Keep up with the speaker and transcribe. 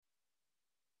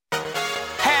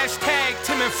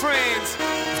and friends.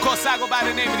 Of course, I go by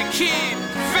the name of the Kid,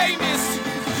 famous.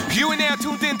 You are now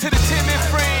tuned in to the Tim and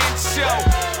Friends show.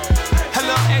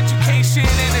 Hello, education,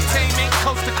 entertainment,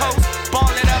 coast to coast.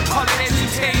 Ball it up, call it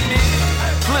entertainment.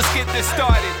 Let's get this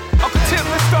started. Uncle Tim,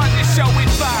 let's start this show in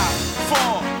 5,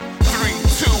 4, 3,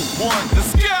 2, 1.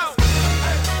 Let's go.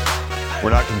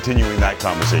 We're not continuing that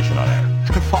conversation on air.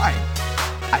 Fine.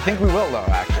 I think we will, though,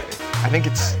 actually. I think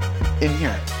it's in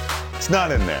here. It's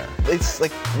not in there. It's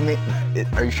like,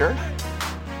 are you sure?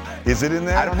 Is it in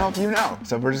there? I don't know if you know,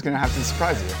 so we're just going to have to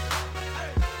surprise you.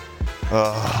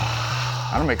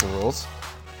 I don't make the rules.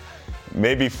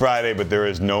 Maybe Friday, but there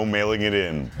is no mailing it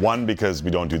in. One, because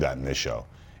we don't do that in this show.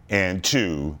 And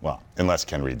two, well, unless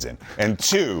Ken reads in. And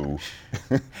two,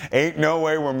 ain't no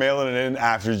way we're mailing it in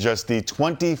after just the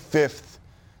 25th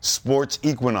sports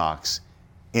equinox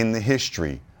in the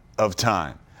history of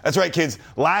time. That's right, kids.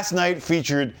 Last night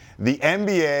featured the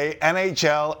NBA,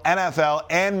 NHL, NFL,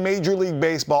 and Major League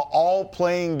Baseball all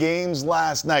playing games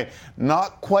last night.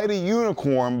 Not quite a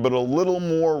unicorn, but a little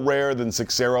more rare than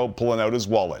Sixero pulling out his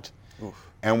wallet. Oof.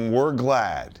 And we're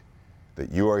glad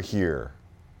that you are here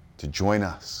to join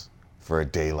us for a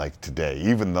day like today,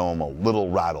 even though I'm a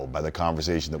little rattled by the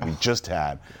conversation that we just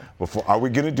had before. Are we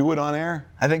going to do it on air?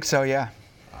 I think so, yeah.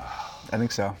 I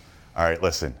think so. All right,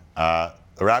 listen.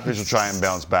 The Raptors will try and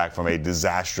bounce back from a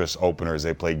disastrous opener as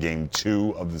they play Game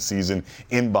 2 of the season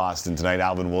in Boston tonight.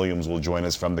 Alvin Williams will join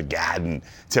us from the Garden.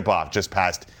 Tip-off just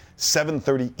past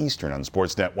 7:30 Eastern on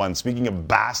Sportsnet 1. Speaking of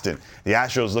Boston, the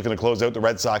Astros looking to close out the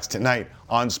Red Sox tonight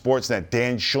on Sportsnet.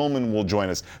 Dan Schulman will join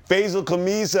us. Faisal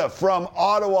Khamisa from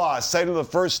Ottawa, site of the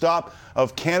first stop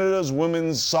of Canada's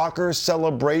Women's Soccer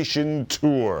Celebration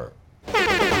Tour.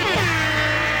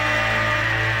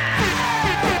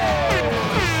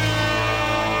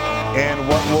 And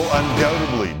what will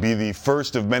undoubtedly be the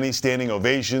first of many standing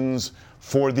ovations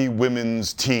for the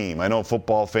women's team. I know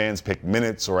football fans pick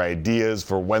minutes or ideas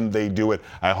for when they do it.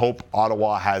 I hope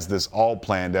Ottawa has this all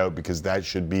planned out because that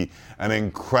should be an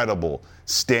incredible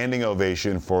standing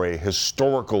ovation for a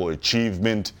historical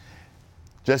achievement.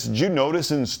 Jess, did you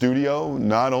notice in studio,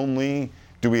 not only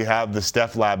do we have the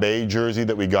Steph Labbe jersey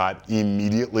that we got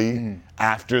immediately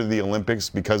after the Olympics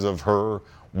because of her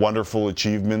wonderful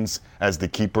achievements as the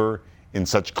keeper in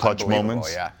such clutch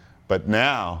moments. Yeah. But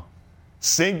now,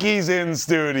 Sinky's in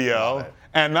studio.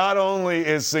 And not only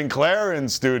is Sinclair in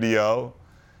studio,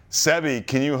 Sebi,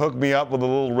 can you hook me up with a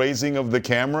little raising of the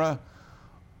camera?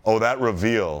 Oh, that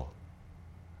reveal.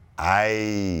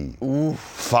 Fonzie.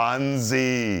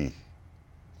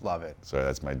 Love it. Sorry,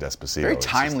 that's my Despacito. Very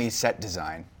timely set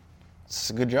design. It's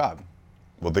a good job.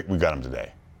 Well, we got him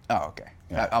today. Oh, okay.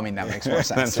 Yeah. I mean, that makes more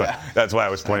sense. That's why I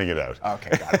was pointing it out.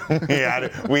 Okay, got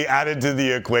it. we added to the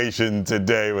equation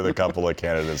today with a couple of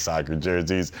Canada soccer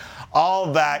jerseys. All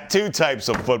that, two types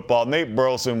of football. Nate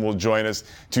Burleson will join us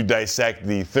to dissect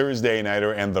the Thursday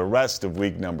nighter and the rest of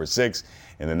week number 6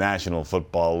 in the National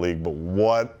Football League. But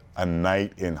what a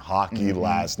night in hockey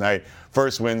last night.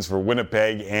 First wins for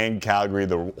Winnipeg and Calgary.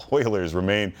 The Oilers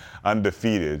remain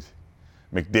undefeated.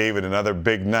 McDavid, another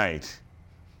big night.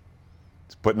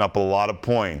 Putting up a lot of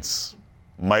points.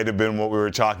 Might have been what we were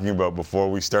talking about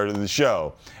before we started the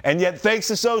show. And yet, thanks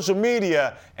to social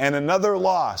media and another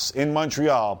loss in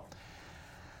Montreal,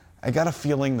 I got a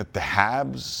feeling that the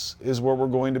Habs is where we're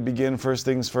going to begin. First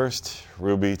things first,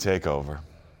 Ruby, take over.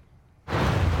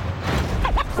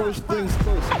 First things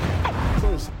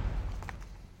first.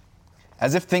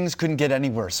 As if things couldn't get any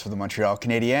worse for the Montreal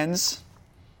Canadiens,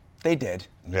 they did.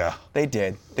 Yeah. They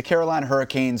did. The Carolina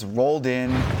Hurricanes rolled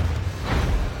in.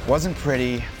 Wasn't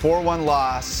pretty. 4-1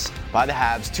 loss by the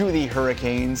Habs to the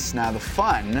Hurricanes. Now the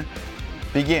fun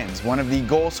begins. One of the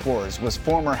goal scorers was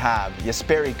former Hab,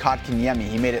 Jesperi Kotkaniemi.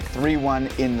 He made it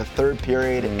 3-1 in the third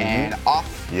period and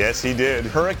off. Yes, he did.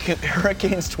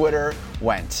 Hurricanes Twitter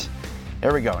went.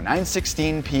 There we go,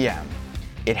 9:16 p.m.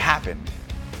 It happened.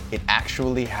 It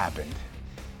actually happened.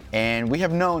 And we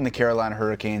have known the Carolina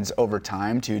Hurricanes over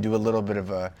time to do a little bit of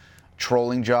a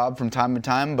trolling job from time to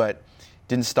time, but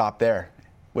didn't stop there.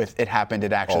 With it happened,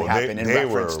 it actually happened in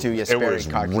reference to Jesperi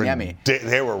Kotkaniemi.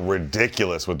 They were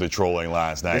ridiculous with the trolling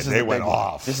last night. They went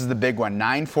off. This is the big one,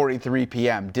 9:43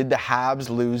 p.m. Did the Habs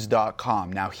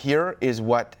lose.com. Now here is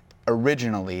what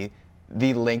originally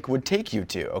the link would take you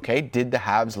to, okay? Did the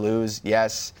Habs lose?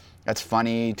 Yes. That's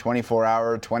funny.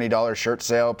 24-hour, $20 shirt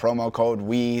sale, promo code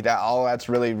WE. That's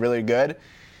really, really good.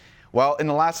 Well, in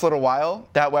the last little while,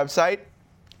 that website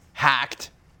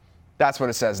hacked. That's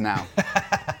what it says now.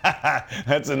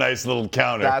 That's a nice little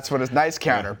counter. That's what it's nice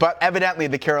counter. But evidently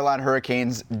the Carolina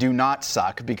Hurricanes do not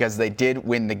suck because they did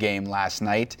win the game last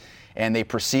night, and they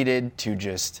proceeded to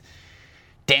just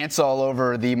dance all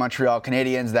over the Montreal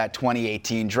Canadiens, that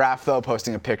 2018 draft, though,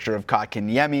 posting a picture of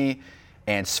Kotkaniemi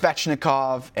and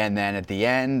Svechnikov. And then at the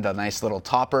end, the nice little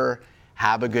topper.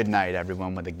 Have a good night,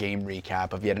 everyone, with a game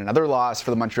recap of yet another loss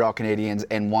for the Montreal Canadiens,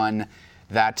 and one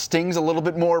that stings a little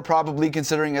bit more, probably,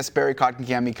 considering Jesperi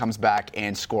Kotkaniemi comes back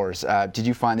and scores. Did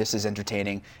you find this as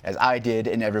entertaining as I did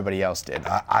and everybody else did?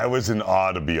 I was in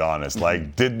awe, to be honest.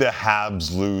 Like, did the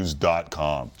Habs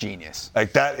lose.com? Genius.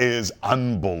 Like, that is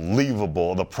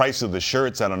unbelievable. The price of the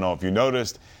shirts, I don't know if you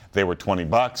noticed, they were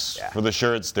 $20 for the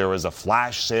shirts. There was a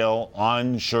flash sale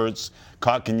on shirts.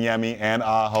 Kotkaniemi and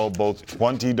Aho, both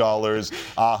 $20.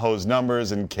 Aho's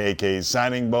numbers and KK's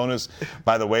signing bonus.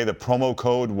 By the way, the promo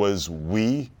code was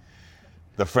WE,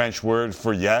 the French word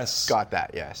for yes. Got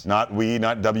that, yes. Not we,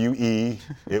 not W-E.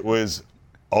 It was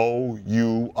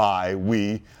O-U-I,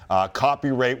 we.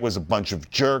 Copyright was a bunch of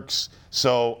jerks.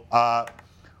 So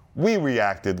we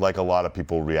reacted like a lot of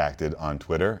people reacted on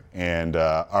Twitter. And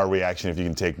our reaction, if you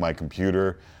can take my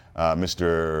computer,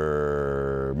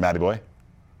 Mr. Matty Boy.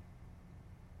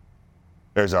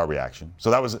 There's our reaction. So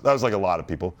that was like a lot of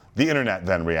people. The internet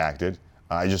then reacted.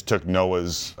 I just took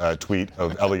Noah's tweet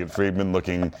of Elliot Friedman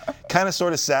looking kind of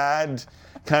sort of sad,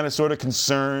 kind of sort of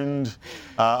concerned.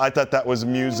 I thought that was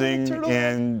amusing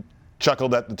and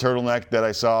chuckled at the turtleneck that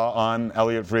I saw on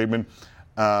Elliot Friedman.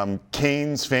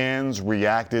 Canes fans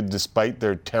reacted despite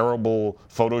their terrible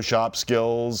Photoshop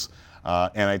skills.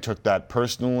 And I took that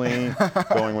personally,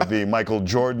 going with the Michael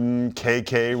Jordan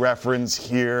KK reference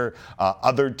here.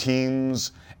 Other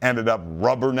teams ended up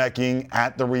rubbernecking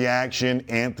at the reaction.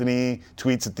 Anthony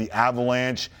tweets at the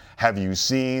Avalanche, have you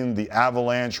seen? The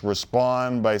Avalanche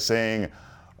respond by saying,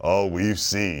 oh, we've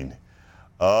seen.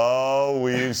 Oh,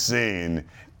 we've seen.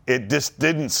 It just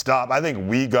didn't stop. I think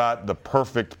we got the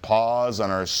perfect pause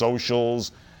on our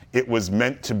socials. It was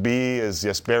meant to be, as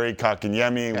Jesperi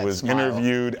Kotkaniemi was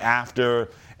interviewed after,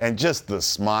 and just the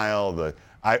smile.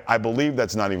 I believe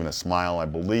that's not even a smile. I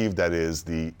believe that is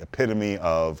the epitome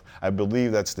of, I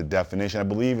believe that's the definition. I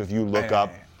believe if you look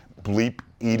up bleep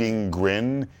eating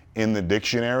grin in the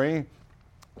dictionary,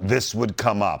 this would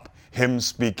come up. Him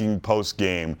speaking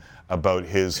post-game about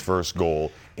his first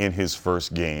goal in his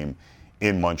first game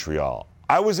in Montreal.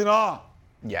 I was in awe.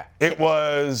 Yeah. It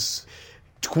was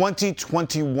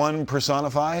 2021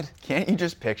 personified. Can't you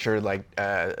just picture like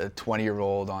a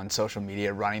 20-year-old on social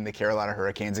media running the Carolina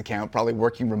Hurricanes account, probably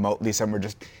working remotely somewhere,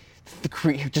 just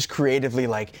creatively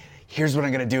like, here's what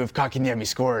I'm gonna do if Kotkaniemi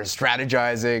scores,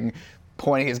 strategizing,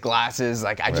 pointing his glasses.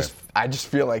 Like I just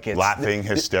feel like it's laughing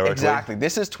hysterically. Exactly.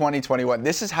 This is 2021.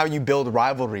 This is how you build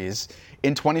rivalries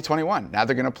in 2021. Now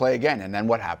they're gonna play again, and then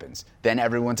what happens? Then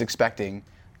everyone's expecting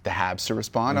the Habs to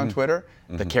respond on Twitter,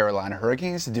 the Carolina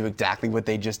Hurricanes to do exactly what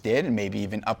they just did and maybe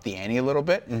even up the ante a little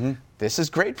bit. This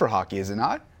is great for hockey, is it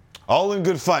not? All in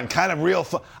good fun, kind of real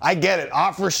fun. I get it.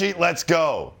 Offer sheet, let's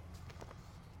go.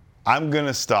 I'm going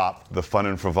to stop the fun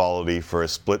and frivolity for a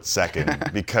split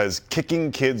second because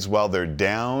kicking kids while they're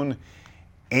down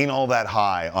ain't all that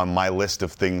high on my list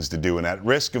of things to do. And at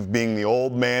risk of being the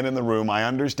old man in the room, I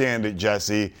understand it,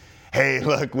 Jesse. Hey,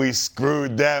 look, we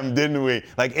screwed them, didn't we?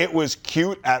 Like, it was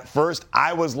cute at first.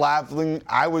 I was laughing.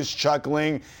 I was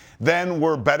chuckling. Then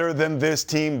we're better than this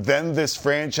team. Then this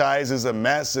franchise is a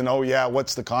mess. And, oh, yeah,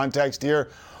 what's the context here?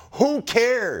 Who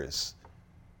cares?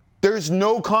 There's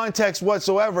no context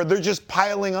whatsoever. They're just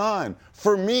piling on.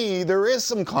 For me, there is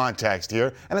some context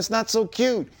here, and it's not so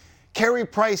cute. Carey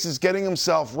Price is getting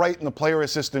himself right in the player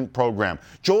assistant program.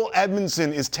 Joel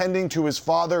Edmondson is tending to his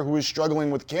father who is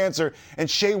struggling with cancer, and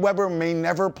Shea Weber may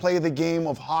never play the game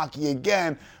of hockey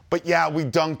again, but yeah, we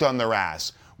dunked on their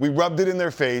ass. We rubbed it in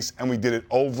their face, and we did it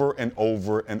over and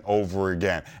over and over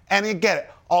again. And you get it,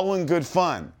 all in good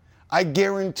fun. I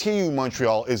guarantee you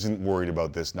Montreal isn't worried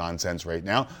about this nonsense right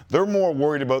now. They're more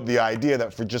worried about the idea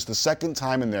that for just the second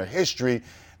time in their history,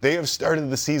 they have started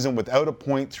the season without a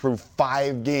point through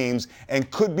 5 games and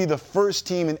could be the first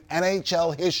team in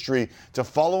NHL history to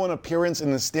follow an appearance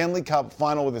in the Stanley Cup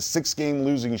final with a 6-game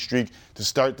losing streak to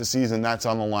start the season. That's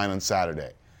on the line on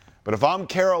Saturday. But if I'm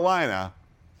Carolina,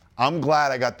 I'm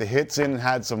glad I got the hits in and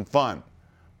had some fun.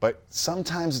 But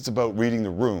sometimes it's about reading the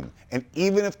room. And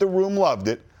even if the room loved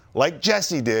it, like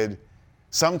Jesse did,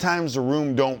 sometimes the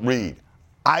room don't read.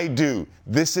 I do.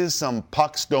 This is some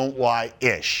pucks don't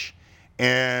lie-ish.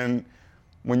 And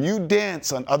when you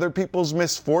dance on other people's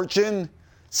misfortune,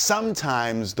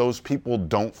 sometimes those people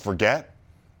don't forget.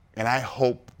 And I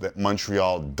hope that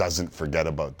Montreal doesn't forget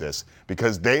about this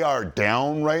because they are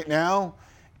down right now.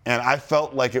 And I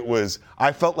felt like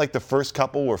the first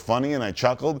couple were funny and I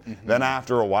chuckled. Then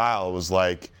after a while, it was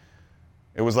like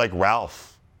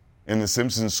Ralph in the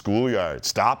Simpsons schoolyard.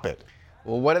 Stop it.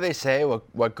 Well, what do they say?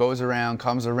 What goes around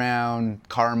comes around,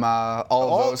 karma,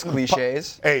 all those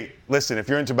cliches. Hey, listen, if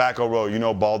you're in Tobacco Road, you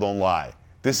know ball don't lie.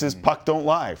 This is puck don't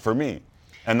lie for me.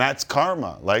 And that's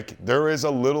karma. Like, there is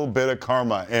a little bit of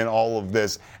karma in all of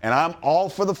this. And I'm all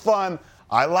for the fun.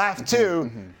 I laugh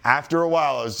too. After a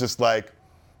while, I was just like,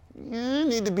 you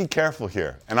need to be careful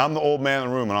here. And I'm the old man in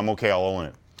the room, and I'm okay, I'll own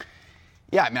it.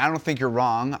 Yeah, I mean, I don't think you're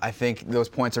wrong. I think those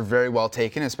points are very well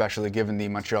taken, especially given the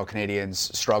Montreal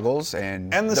Canadiens' struggles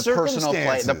and the personal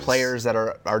the players that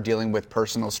are dealing with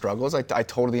personal struggles. I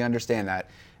totally understand that.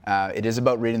 It is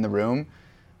about reading the room.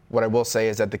 What I will say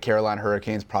is that the Carolina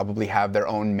Hurricanes probably have their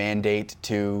own mandate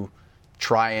to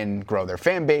try and grow their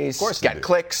fan base, get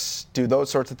clicks, do those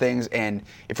sorts of things. And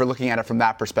if you're looking at it from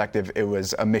that perspective, it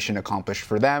was a mission accomplished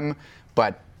for them.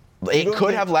 But it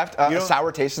could have left a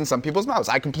sour taste in some people's mouths.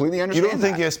 I completely understand that. You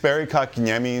don't think Jesperi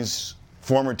Kotkaniemi's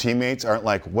former teammates aren't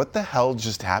like, what the hell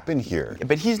just happened here?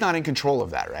 But he's not in control of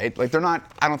that, right? Like, they're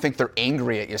not, I don't think they're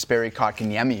angry at Jesperi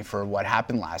Kotkaniemi for what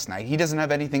happened last night. He doesn't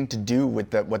have anything to do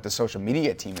with what the social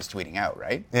media team is tweeting out,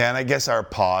 right? Yeah, and I guess our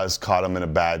pause caught him in a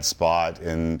bad spot,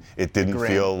 and it didn't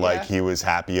feel like he was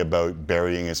happy about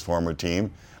burying his former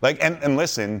team. Like, and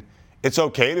listen, it's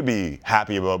okay to be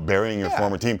happy about burying your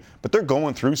former team, but they're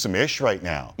going through some ish right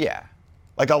now. Yeah.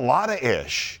 Like, a lot of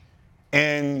ish.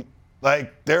 And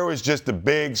like, there was just a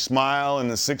big smile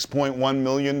and the $6.1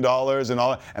 million and all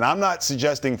that. And I'm not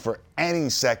suggesting for any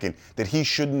second that he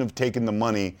shouldn't have taken the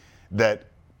money that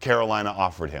Carolina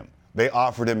offered him. They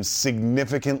offered him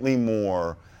significantly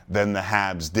more than the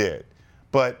Habs did.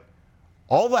 But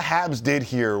all the Habs did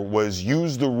here was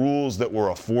use the rules that were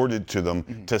afforded to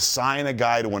them to sign a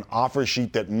guy to an offer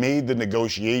sheet that made the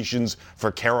negotiations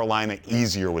for Carolina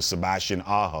easier with Sebastian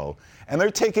Aho. And they're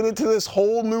taking it to this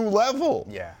whole new level.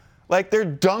 Yeah. Like, they're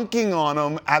dunking on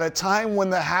him at a time when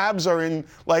the Habs are in,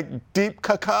 like, deep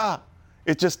caca.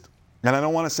 It just, and I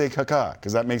don't want to say caca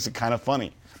because that makes it kind of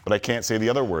funny, but I can't say the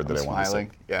other word that I want to say.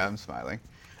 Yeah, I'm smiling.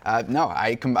 No,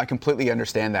 I completely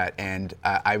understand that, and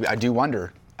I do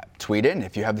wonder. Tweet in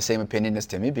if you have the same opinion as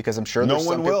Timmy, because I'm sure there's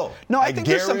some people. No, I think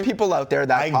there's some people out there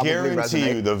that probably resonate. I guarantee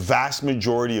you the vast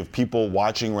majority of people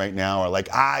watching right now are like,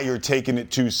 you're taking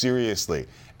it too seriously.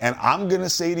 And I'm going to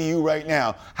say to you right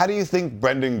now, how do you think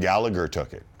Brendan Gallagher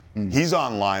took it? He's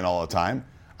online all the time.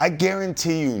 I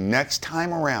guarantee you next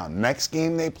time around, next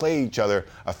game they play each other,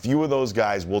 a few of those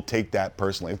guys will take that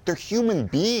personally. They're human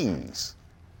beings.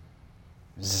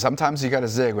 Sometimes you got to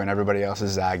zig when everybody else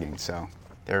is zagging. So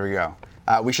there we go.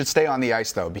 We should stay on the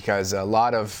ice, though, because a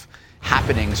lot of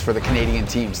happenings for the Canadian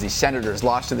teams. The Senators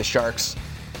lost to the Sharks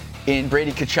in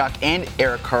Brady Tkachuk and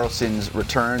Erik Karlsson's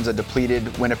returns. A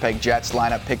depleted Winnipeg Jets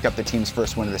lineup picked up the team's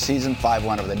first win of the season,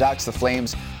 5-1 over the Ducks. The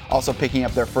Flames also picking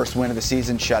up their first win of the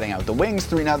season, shutting out the Wings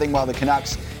 3-0, while the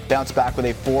Canucks bounced back with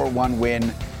a 4-1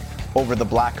 win over the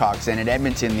Blackhawks. And in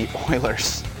Edmonton, the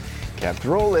Oilers kept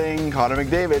rolling. Connor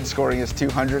McDavid scoring his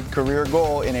 200th career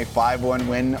goal in a 5-1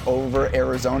 win over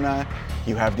Arizona.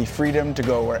 You have the freedom to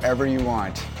go wherever you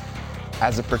want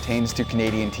as it pertains to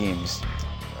Canadian teams.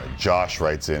 Josh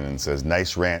writes in and says,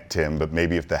 nice rant, Tim, but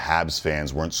maybe if the Habs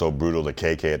fans weren't so brutal to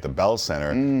KK at the Bell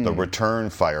Center, the return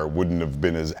fire wouldn't have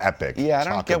been as epic. Yeah, I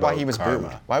don't get why he was booed.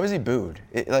 Why was he booed?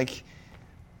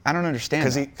 I don't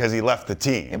understand. Because he left the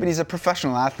team. Yeah, but he's a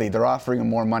professional athlete. They're offering him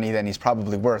more money than he's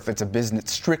probably worth.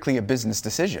 It's strictly a business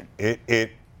decision. You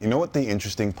know what the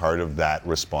interesting part of that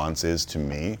response is to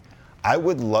me? I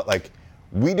would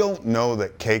we don't know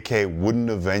that KK wouldn't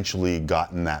eventually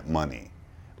gotten that money.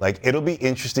 Like, it'll be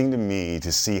interesting to me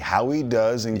to see how he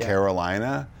does in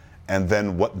Carolina and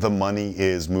then what the money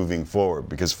is moving forward.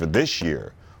 Because for this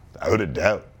year, without a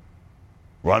doubt,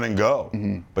 run and go.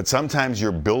 But sometimes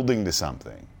you're building to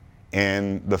something.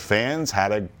 And the fans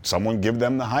had someone give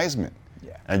them the Heisman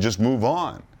and just move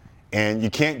on. And you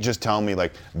can't just tell me,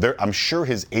 I'm sure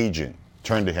his agent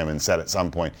turned to him and said at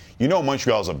some point,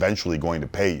 Montreal's eventually going to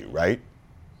pay you, right?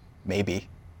 Maybe.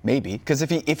 Because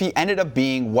if he ended up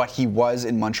being what he was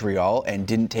in Montreal and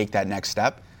didn't take that next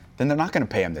step, then they're not going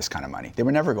to pay him this kind of money. They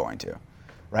were never going to,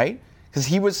 right? Because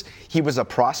he was a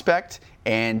prospect,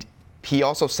 and he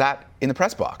also sat in the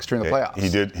press box during the playoffs.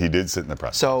 He did sit in the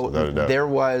press box. So there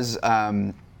was,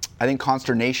 I think,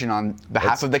 consternation on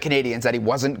behalf of the Canadians that he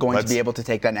wasn't going to be able to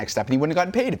take that next step, and he wouldn't have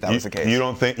gotten paid if that was the case. You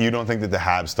don't think that the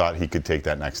Habs thought he could take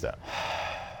that next step?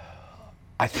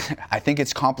 I think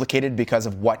it's complicated because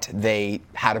of what they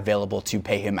had available to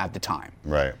pay him at the time.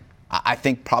 Right. I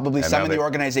think probably some in the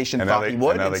organization thought he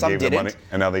would, and some didn't.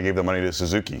 And now they gave the money to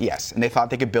Suzuki. Yes, and they thought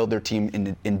they could build their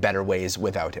team in better ways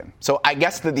without him. So I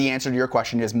guess that the answer to your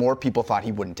question is more people thought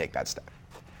he wouldn't take that step.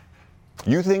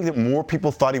 You think that more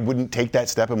people thought he wouldn't take that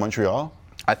step in Montreal?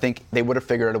 I think they would have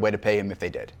figured out a way to pay him if they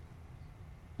did.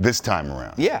 This time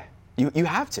around. Yeah, you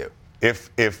have to.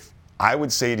 If I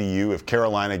would say to you, if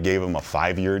Carolina gave him a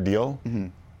 5-year deal,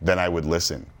 then I would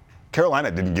listen.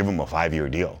 Carolina didn't give him a 5-year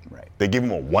deal. Right. They gave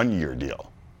him a 1-year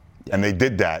deal. Yeah. And they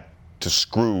did that to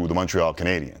screw the Montreal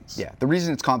Canadiens. Yeah, the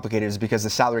reason it's complicated is because the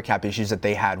salary cap issues that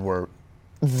they had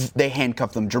they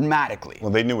handcuffed them dramatically.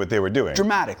 Well, they knew what they were doing.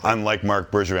 Dramatically. Unlike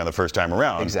Marc Bergevin the first time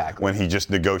around. Exactly. When he just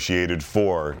negotiated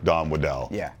for Don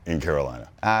Waddell in Carolina.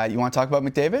 You want to talk about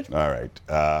McDavid? All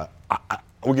right.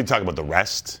 We can talk about the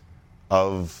rest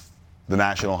of the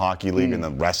National Hockey League and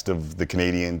the rest of the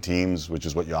Canadian teams, which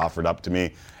is what you offered up to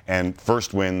me. And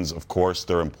first wins, of course,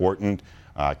 they're important.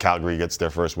 Calgary gets their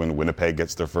first win. Winnipeg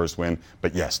gets their first win.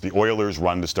 But yes, the Oilers'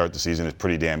 run to start the season is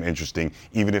pretty damn interesting,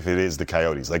 even if it is the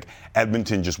Coyotes. Like,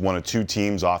 Edmonton just won 2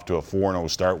 teams off to a 4-0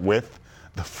 start with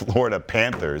the Florida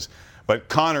Panthers. But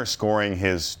Connor scoring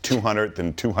his 200th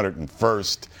and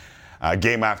 201st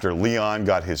game after Leon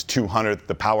got his 200th,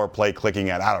 the power play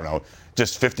clicking at, I don't know,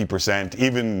 just 50%.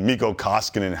 Even Mikko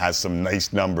Koskinen has some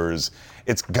nice numbers.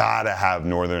 It's got to have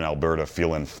Northern Alberta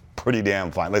feeling pretty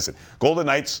damn fine. Listen, Golden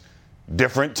Knights,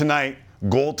 different tonight.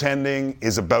 Goaltending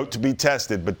is about to be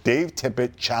tested, but Dave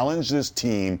Tippett challenged this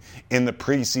team in the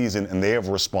preseason, and they have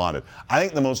responded. I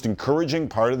think the most encouraging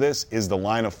part of this is the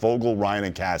line of Foegele, Ryan,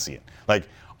 and Kassian. Like,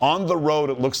 on the road,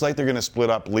 it looks like they're going to split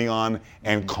up Leon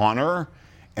and Connor.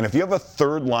 And if you have a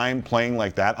third line playing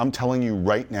like that, I'm telling you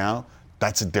right now,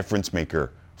 that's a difference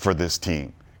maker for this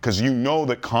team. Because you know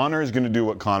that Connor is going to do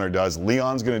what Connor does,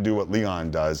 Leon's going to do what Leon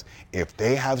does. If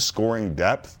they have scoring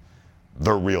depth,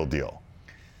 they're real deal.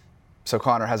 So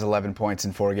Connor has 11 points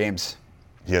in 4 games.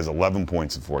 He has 11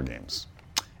 points in 4 games.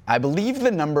 I believe the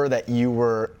number that you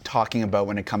were talking about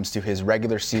when it comes to his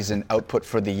regular season output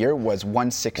for the year was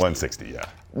 160. 160, yeah.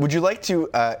 Would you like to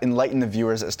enlighten the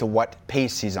viewers as to what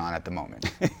pace he's on at the moment?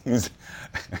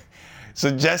 So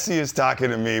Jesse is talking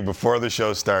to me before the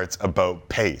show starts about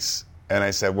pace. And I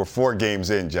said, we're 4 games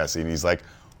in, Jesse. And he's like,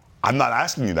 I'm not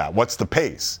asking you that. What's the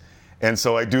pace? And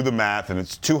so I do the math, and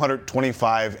it's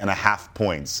 225.5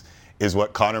 points is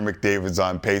what Connor McDavid's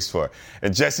on pace for.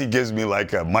 And Jesse gives me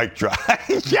like a mic drop.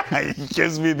 Yeah, he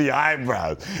gives me the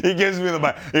eyebrows. He gives me the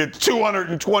mic. It's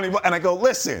 220. And I go,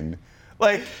 listen,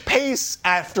 like, pace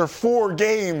after 4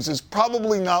 games is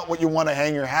probably not what you want to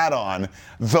hang your hat on,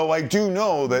 though I do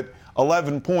know that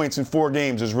 11 points in 4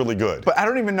 games is really good. But I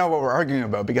don't even know what we're arguing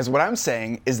about, because what I'm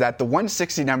saying is that the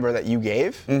 160 number that you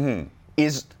gave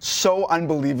is so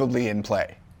unbelievably in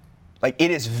play. Like,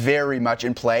 it is very much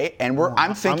in play, and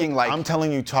I'm thinking I'm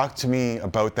telling you, talk to me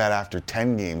about that after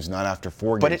 10 games, not after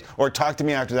 4 games. Or talk to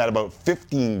me after that about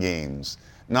 15 games,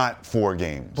 not 4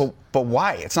 games. But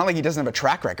why? It's not like he doesn't have a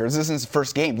track record. This isn't his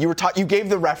first game. You gave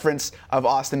the reference of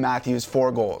Austin Matthews,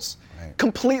 4 goals. Right.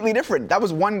 Completely different. That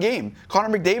was 1 game.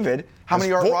 Connor McDavid, how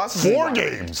many Art Rosses? 4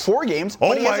 games. 4 games.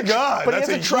 Oh my God! But he has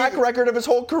a track record of his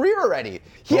whole career already.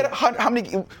 He had how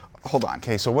many? Hold on.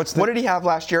 Okay, so what did he have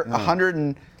last year? 100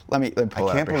 and let me pull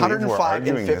it up. 105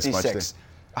 in 56.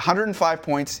 105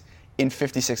 points in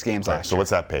 56 games last year. So what's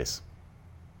that pace?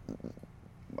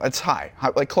 It's high,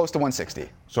 like close to 160.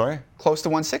 Sorry? Close to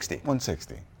 160.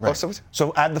 160. Right.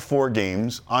 So add the 4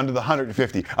 games onto the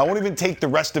 150. I won't even take the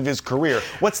rest of his career.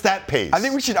 What's that pace? I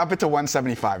think we should up it to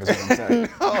 175 is what I'm saying.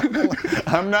 No,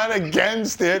 I'm not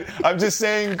against it. I'm just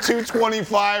saying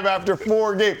 225 after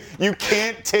 4 games. You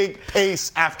can't take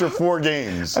pace after 4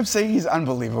 games. I'm saying he's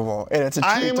unbelievable, and it's a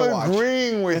treat to watch. I'm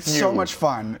agreeing with you. It's so much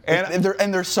fun, and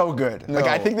they're so good. No. Like,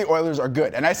 I think the Oilers are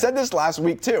good, and I said this last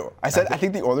week too. I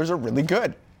think the Oilers are really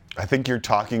good. I think you're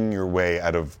talking your way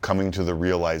out of coming to the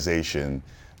realization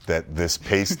that this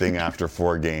pace thing after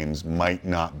 4 games might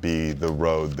not be the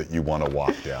road that you want to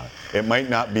walk down. It might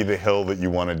not be the hill that you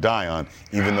want to die on,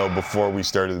 even though before we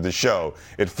started the show,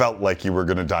 it felt like you were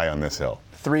going to die on this hill.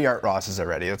 3 Art Rosses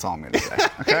already, that's all I'm going to say.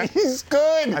 Okay? He's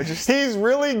good. He's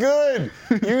really good.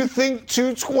 You think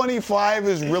 225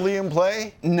 is really in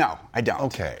play? No, I don't.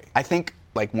 Okay. I think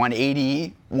like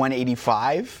 180,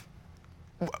 185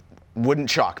 wouldn't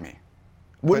shock me.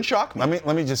 Shock me.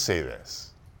 Let me just say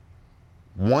this.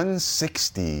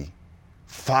 160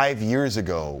 5 years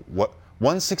ago,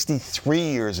 163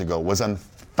 years ago was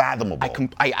unfathomable.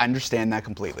 I understand that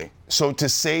completely. So to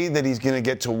say that he's going to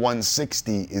get to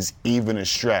 160 is even a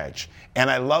stretch. And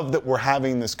I love that we're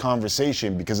having this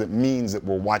conversation because it means that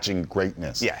we're watching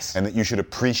greatness. Yes. And that you should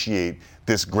appreciate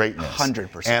this greatness.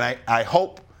 100%. And I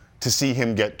hope to see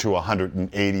him get to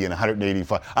 180 and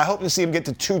 185. I hope to see him get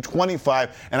to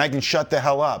 225 and I can shut the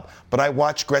hell up. But I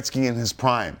watched Gretzky in his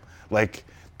prime. Like,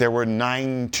 there were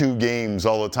 9-2 games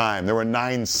all the time. There were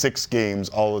 9-6 games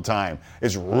all the time.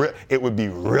 It would be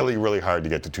really, really hard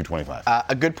to get to 225.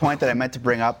 A good point that I meant to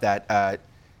bring up that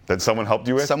someone helped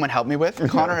you with? Someone helped me with.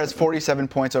 Connor has 47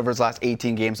 points over his last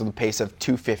 18 games with a pace of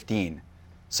 215.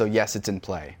 So yes, it's in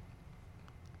play.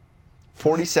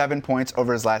 47 points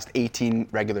over his last 18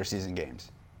 regular season games.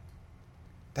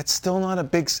 That's still not a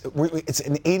big. It's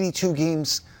in 82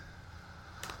 games.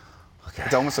 Okay.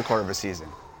 It's almost a quarter of a season.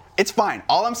 It's fine.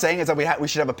 All I'm saying is that we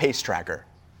should have a pace tracker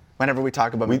whenever we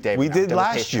talk about McDavid. We did now.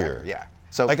 last year. Tracker. Yeah.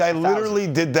 So like I literally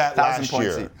did that last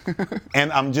year,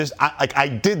 and I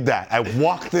did that. I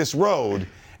walked this road,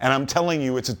 and I'm telling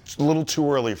you, it's a little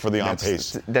too early for the on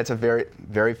pace. That's a very,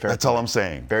 very fair. That's all I'm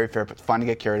saying. Very fair, but fun to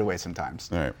get carried away sometimes.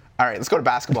 All right. All right, let's go to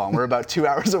basketball. And we're about 2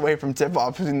 hours away from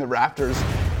tip-off between the Raptors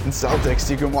and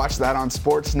Celtics. You can watch that on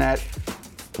Sportsnet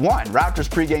 1. Raptors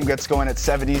pregame gets going at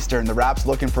 7 Eastern. The Raps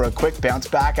looking for a quick bounce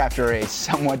back after a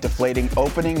somewhat deflating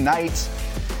opening night.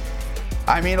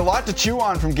 I mean, a lot to chew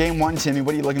on from Game 1, Timmy.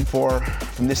 What are you looking for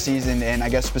from this season, and I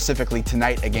guess specifically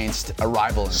tonight against a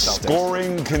rival in the Celtics?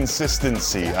 Scoring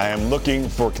consistency. I am looking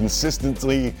for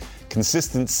consistency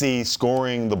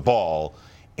scoring the ball.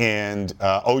 And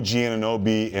OG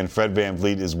Anunoby and Fred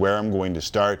VanVleet is where I'm going to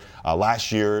start.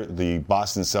 Last year, the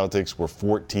Boston Celtics were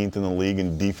 14th in the league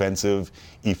in defensive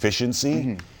efficiency.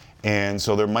 Mm-hmm. And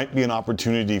so there might be an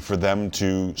opportunity for them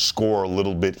to score a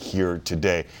little bit here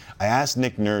today. I asked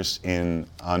Nick Nurse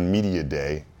on Media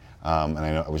Day, and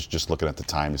I know I was just looking at the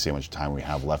time to see how much time we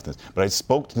have left. But I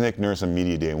spoke to Nick Nurse on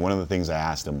Media Day, and one of the things I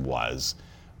asked him was,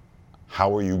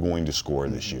 how are you going to score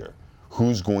this year?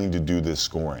 Who's going to do this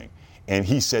scoring? And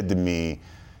he said to me,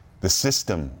 the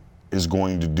system is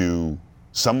going to do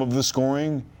some of the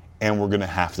scoring, and we're going to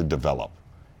have to develop.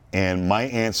 And my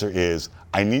answer is,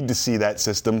 I need to see that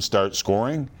system start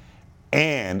scoring,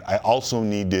 and I also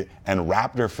need to, and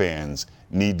Raptor fans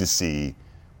need to see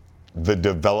the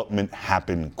development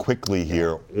happen quickly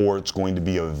here, or it's going to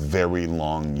be a very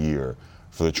long year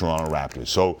for the Toronto Raptors.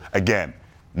 So again,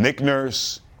 Nick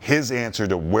Nurse, his answer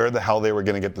to where the hell they were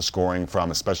going to get the scoring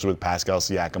from, especially with Pascal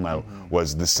Siakam out,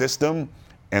 was the system,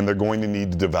 and they're going to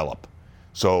need to develop.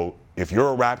 So if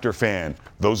you're a Raptor fan,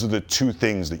 those are the two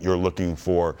things that you're looking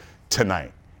for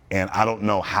tonight. And I don't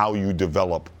know how you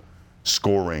develop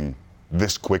scoring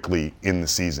this quickly in the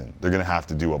season. They're going to have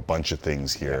to do a bunch of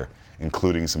things here,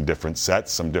 including some different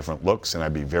sets, some different looks, and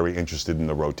I'd be very interested in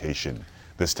the rotation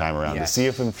this time around to see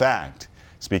if, in fact,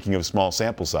 speaking of small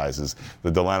sample sizes,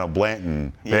 the Delano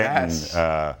Banton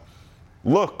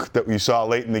look that we saw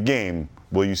late in the game,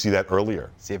 will you see that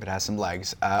earlier? See if it has some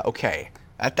legs. Okay.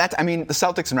 I mean, the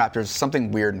Celtics and Raptors,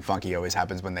 something weird and funky always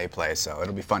happens when they play, so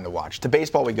it'll be fun to watch. To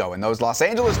baseball we go, and those Los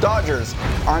Angeles Dodgers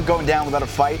aren't going down without a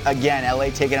fight. Again, LA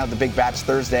taking out the Big Bats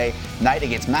Thursday night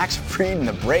against Max Fried and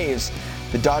the Braves.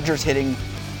 The Dodgers hitting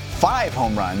 5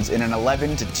 home runs in an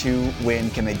 11-2 win.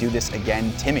 Can they do this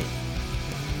again, Timmy?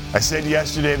 I said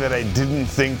yesterday that I didn't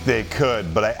think they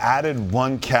could, but I added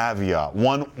one caveat,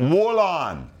 one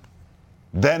Wallon.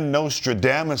 Then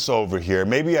Nostradamus over here.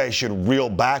 Maybe I should reel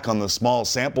back on the small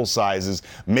sample sizes.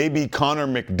 Maybe Connor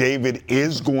McDavid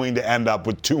is going to end up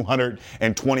with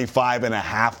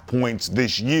 225.5 points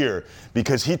this year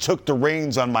because he took the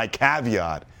reins on my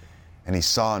caveat and he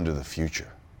saw into the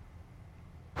future.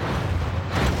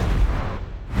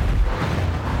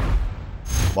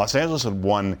 Los Angeles had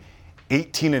won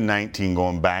 18-19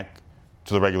 going back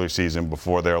to the regular season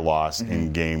before their loss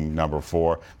in game number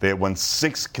 4. They had won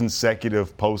 6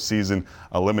 consecutive postseason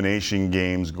elimination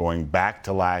games going back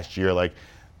to last year. Like,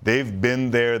 they've been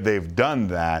there, they've done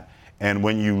that. And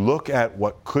when you look at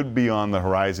what could be on the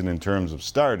horizon in terms of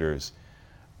starters,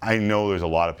 I know there's a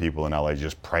lot of people in LA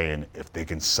just praying if they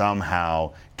can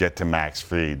somehow get to Max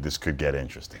Fried, this could get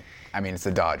interesting. I mean, it's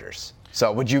the Dodgers. So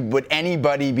would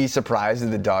anybody be surprised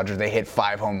if the Dodgers, they hit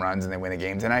 5 home runs and they win a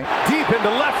game tonight? Deep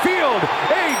into left field,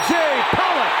 A.J.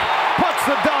 Pollock puts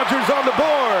the Dodgers on the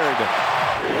board.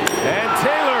 And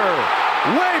Taylor,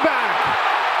 way back.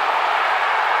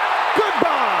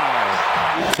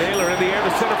 Goodbye. Taylor in the air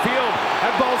to center field.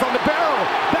 That ball's on the barrel.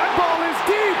 That ball is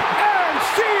deep, and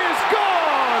she is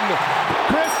gone.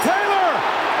 Chris Taylor,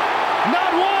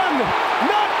 not 1,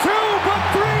 not 2, but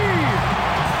 3.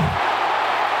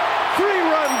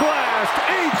 3-run blast,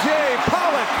 A.J.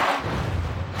 Pollock.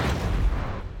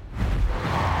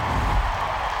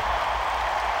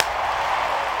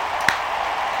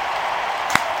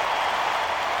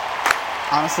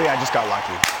 Honestly, I just got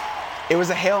lucky. It was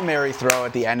a Hail Mary throw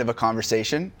at the end of a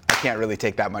conversation. I can't really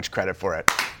take that much credit for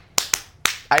it.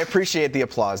 I appreciate the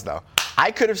applause, though.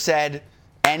 I could have said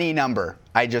any number.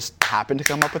 I just happened to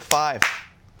come up with 5.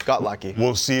 Got lucky.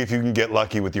 We'll see if you can get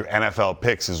lucky with your NFL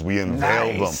picks as we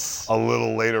unveil Nice. them a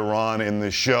little later on in the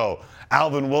show.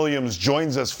 Alvin Williams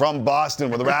joins us from Boston,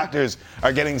 where the Raptors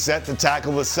are getting set to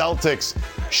tackle the Celtics.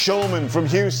 Shulman from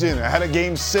Houston ahead of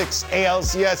Game 6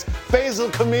 ALCS.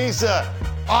 Faisal Khamisa,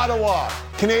 Ottawa,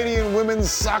 Canadian Women's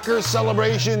Soccer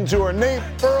Celebration Tour. Nate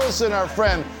Burleson, our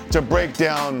friend, to break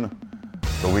down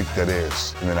the week that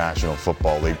is in the National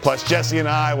Football League. Plus, Jesse and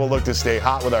I will look to stay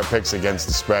hot with our picks against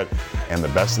the spread and the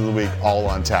best of the week all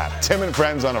on tap. Tim and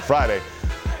Friends on a Friday.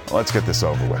 Let's get this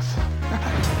over with.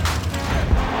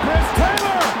 Chris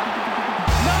Taylor,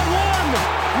 not one,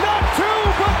 not two,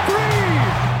 but three.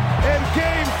 And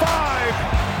Game 5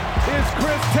 is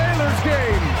Chris Taylor's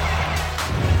game.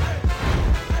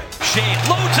 Shea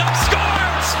loads up,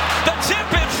 scores! The tip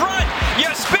in front.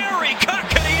 Jesperi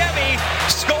Kotkaniemi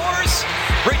scores,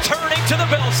 returning to the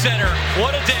Bell Center.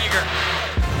 What a dagger.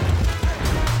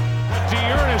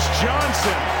 Dearness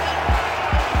Johnson.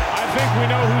 I think we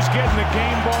know who's getting the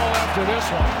game ball after this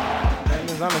one. Man,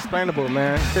 it's unexplainable,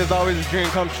 man. It's always a dream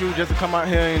come true just to come out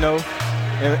here, you know,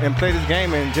 and play this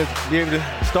game and just be able to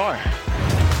start.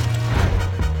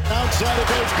 Outside it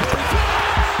goes Cody.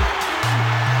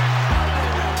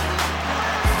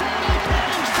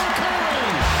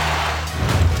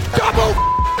 Double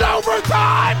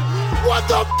overtime! What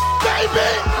the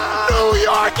baby? New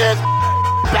York is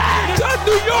back! The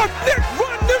New York Knicks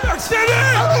run New York City!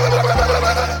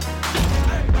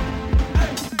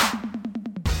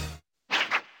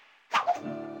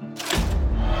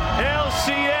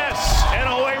 LCS, and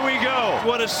away we go.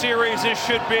 What a series this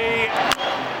should be.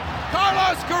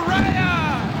 Carlos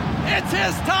Correa! It's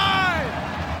his time!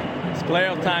 It's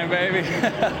playoff time, baby.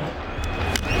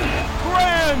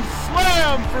 Grand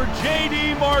slam for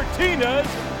J.D. Martinez.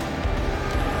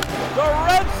 The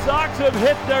Red Sox have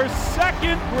hit their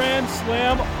second grand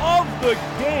slam of the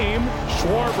game.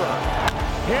 Schwarber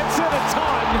hits it a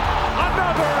ton.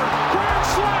 Another grand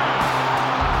slam.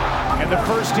 And the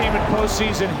first team in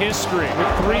postseason history with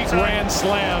 3 grand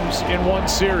slams in one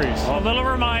series. A little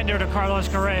reminder to Carlos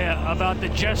Correa about the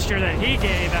gesture that he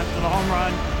gave after the home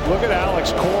run. Look at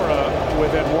Alex Cora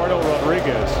with Eduardo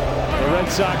Rodriguez. The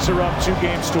Red Sox are up 2-1.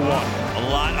 A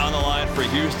lot on the line for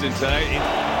Houston tonight.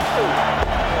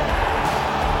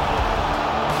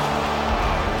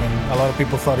 A lot of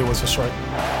people thought it was a strike.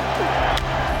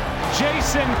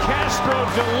 Jason Castro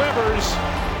delivers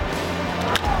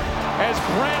as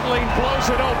Brantley blows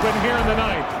it open here in the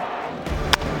ninth.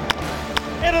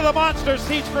 Into the monster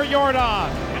seats for Jordan.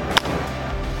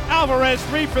 Alvarez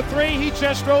 3 for 3. He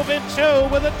just drove in 2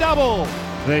 with a double.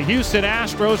 The Houston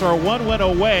Astros are 1 win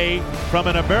away from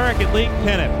an American League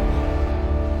pennant.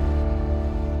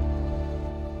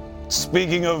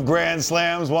 Speaking of Grand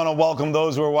Slams, want to welcome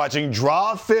those who are watching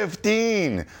Draw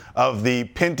 15 of the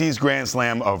Pinty's Grand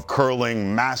Slam of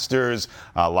Curling Masters,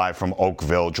 live from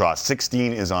Oakville. Draw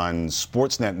 16 is on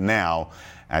Sportsnet now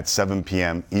at 7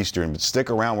 p.m. Eastern. But stick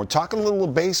around. We're talking a little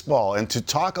baseball. And to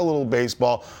talk a little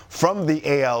baseball from the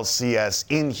ALCS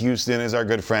in Houston is our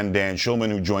good friend Dan Shulman,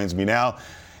 who joins me now.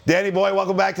 Danny boy,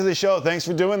 welcome back to the show. Thanks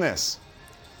for doing this.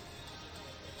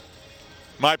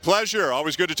 My pleasure.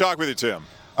 Always good to talk with you, Tim.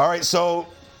 All right, so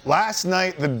last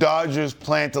night the Dodgers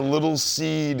plant a little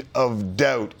seed of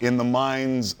doubt in the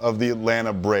minds of the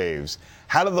Atlanta Braves.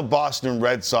 How did the Boston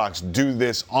Red Sox do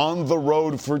this on the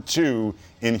road for 2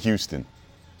 in Houston?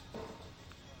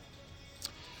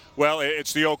 Well,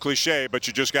 it's the old cliche, but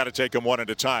you just got to take them one at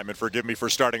a time. And forgive me for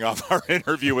starting off our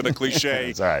interview with a cliche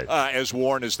That's all right. As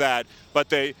worn as that. But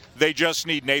they just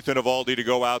need Nathan Eovaldi to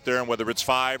go out there, and whether it's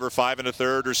 5 or 5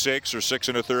 1/3 or 6 or 6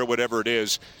 1/3, whatever it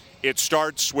is, it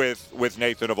starts with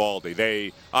Nathan Eovaldi.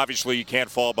 They obviously you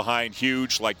can't fall behind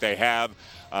huge like they have.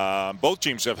 Both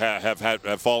teams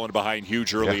have fallen behind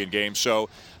huge early in games. So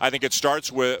I think it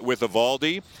starts with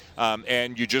Eovaldi,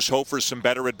 and you just hope for some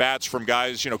better at-bats from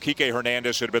guys. You know, Kike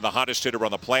Hernandez had been the hottest hitter on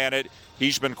the planet.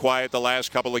 He's been quiet the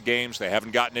last couple of games. They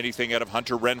haven't gotten anything out of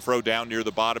Hunter Renfroe down near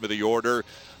the bottom of the order.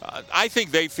 I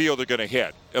think they feel they're going to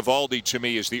hit. Eovaldi, to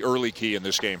me, is the early key in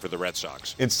this game for the Red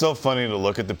Sox. It's so funny to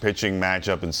look at the pitching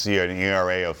matchup and see an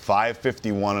ERA of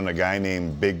 5.51 on a guy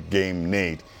named Big Game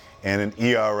Nate and an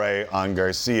ERA on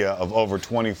Garcia of over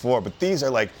 24. But these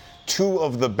are like 2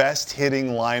 of the best hitting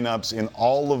lineups in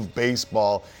all of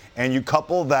baseball. And you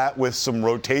couple that with some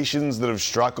rotations that have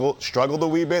struggled a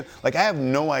wee bit. Like, I have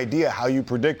no idea how you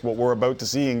predict what we're about to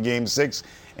see in Game 6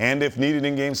 and, if needed,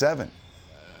 in Game 7.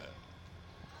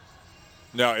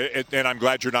 No, and I'm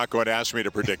glad you're not going to ask me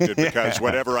to predict it because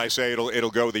whatever I say,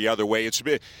 it'll go the other way. It's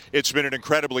been an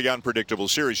incredibly unpredictable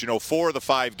series. 4 of the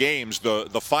 5 games,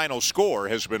 the final score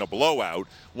has been a blowout.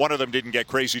 One of them didn't get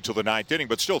crazy till the 9th inning,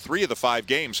 but still 3 of the 5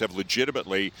 games have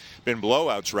legitimately been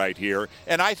blowouts right here.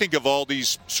 And I think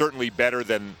Eovaldi's certainly better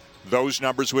than those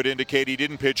numbers would indicate. He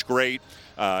didn't pitch great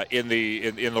in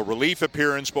the relief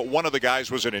appearance, but one of the guys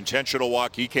was an intentional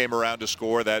walk. He came around to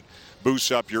score. That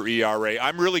boosts up your ERA.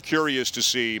 I'm really curious to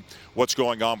see what's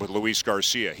going on with Luis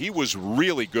Garcia. He was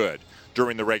really good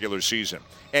during the regular season,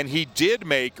 and he did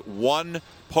make one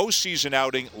postseason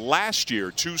outing last year,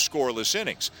 2 scoreless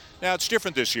innings. Now, it's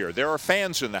different this year. There are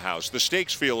fans in the house. The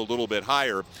stakes feel a little bit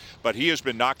higher, but he has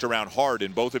been knocked around hard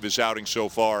in both of his outings so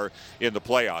far in the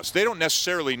playoffs. They don't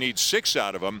necessarily need 6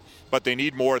 out of him, but they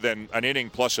need more than an inning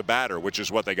plus a batter, which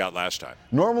is what they got last time.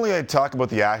 Normally, I'd talk about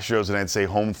the Astros, and I'd say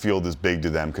home field is big to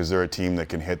them because they're a team that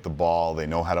can hit the ball. They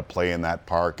know how to play in that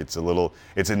park. It's a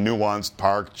nuanced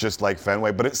park, just like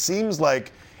Fenway. But it seems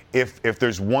like if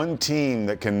there's one team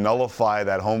that can nullify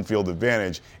that home field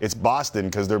advantage, it's Boston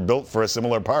because they're built for a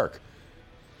similar park.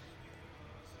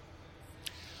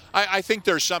 I think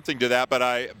there's something to that, but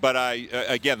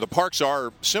again, the parks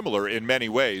are similar in many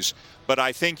ways. But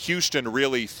I think Houston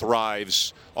really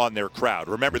thrives on their crowd.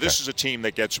 Remember, this is a team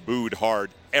that gets booed hard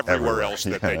everywhere else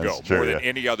that they go, more than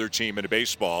any other team in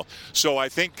baseball. So I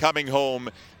think coming home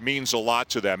means a lot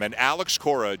to them. And Alex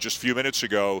Cora, just a few minutes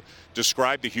ago,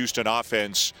 described the Houston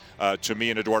offense to me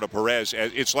and Eduardo Perez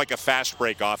as it's like a fast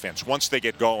break offense. Once they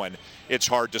get going, it's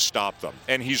hard to stop them.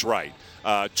 And he's right.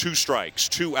 2 strikes,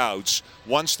 2 outs.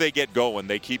 Once they get going,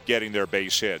 they keep getting their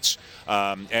base hits.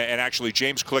 And actually,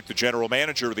 James Click, the general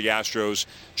manager of the Astros,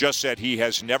 just said he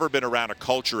has never been around a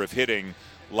culture of hitting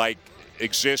like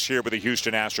exists here with the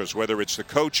Houston Astros, whether it's the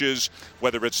coaches,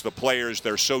 whether it's the players.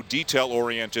 They're so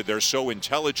detail-oriented. They're so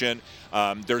intelligent.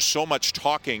 There's so much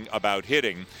talking about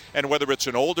hitting. And whether it's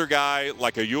an older guy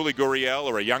like a Yuli Gurriel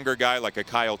or a younger guy like a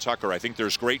Kyle Tucker, I think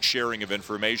there's great sharing of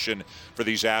information for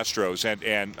these Astros.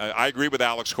 And I agree with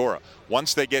Alex Cora.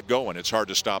 Once they get going, it's hard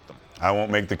to stop them. I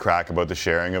won't make the crack about the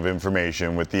sharing of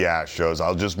information with the Astros.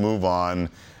 I'll just move on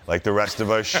like the rest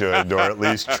of us should, or at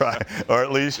least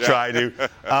try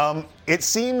to. It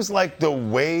seems like the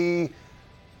way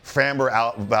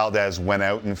Framber Valdez went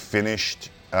out and finished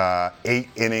 8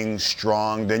 innings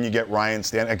strong, then you get Ryan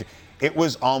Stanton. It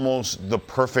was almost the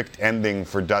perfect ending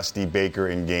for Dusty Baker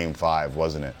in Game 5,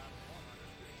 wasn't it?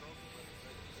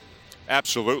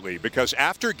 Absolutely, because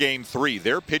after Game 3,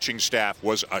 their pitching staff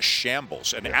was a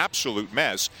shambles, an absolute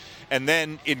mess. And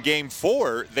then in Game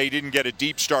 4, they didn't get a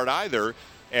deep start either,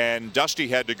 and Dusty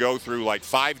had to go through like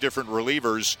 5 different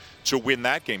relievers to win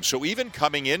that game. So even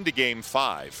coming into Game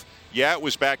 5, it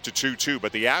was back to 2-2,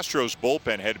 but the Astros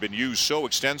bullpen had been used so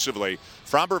extensively.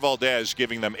 Framber Valdez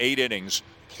giving them 8 innings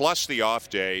plus the off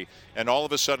day, and all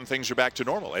of a sudden things are back to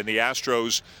normal, and the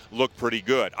Astros look pretty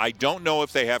good. I don't know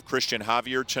if they have Christian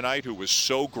Javier tonight, who was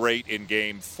so great in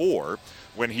Game 4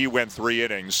 when he went 3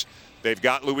 innings. They've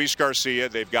got Luis Garcia.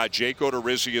 They've got Jake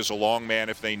Odorizzi as a long man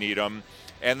if they need him.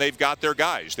 And they've got their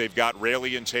guys. They've got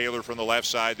Raley and Taylor from the left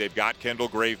side. They've got Kendall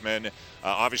Graveman.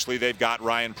 Obviously, they've got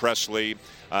Ryan Presley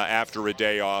after a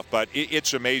day off. But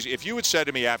it's amazing. If you had said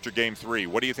to me after Game 3,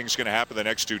 what do you think is going to happen the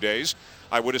next 2 days?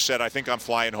 I would have said, I think I'm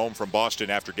flying home from Boston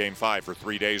after Game 5 for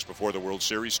 3 days before the World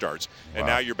Series starts. And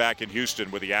now you're back in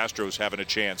Houston with the Astros having a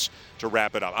chance to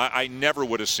wrap it up. I never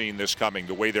would have seen this coming,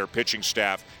 the way their pitching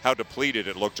staff, how depleted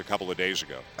it looked a couple of days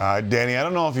ago. Danny, I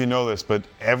don't know if you know this, but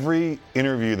every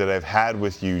interview that I've had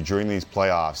with you during these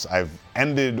playoffs, I've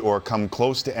ended or come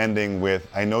close to ending with,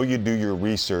 I know you do your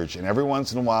research, and every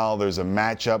once in a while there's a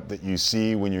matchup that you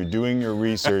see when you're doing your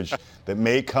research that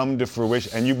may come to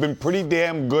fruition, and you've been pretty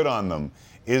damn good on them.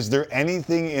 Is there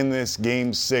anything in this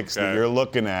Game 6 that you're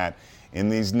looking at, in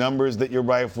these numbers that you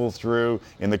rifle through,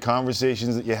 in the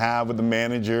conversations that you have with the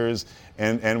managers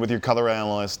and with your color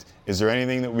analyst, is there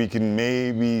anything that we can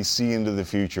maybe see into the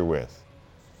future with?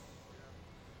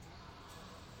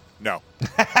 No.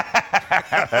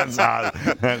 That's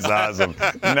awesome.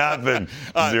 Nothing.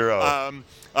 Zero.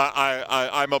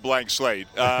 I'm a blank slate.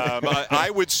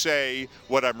 I would say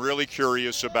what I'm really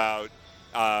curious about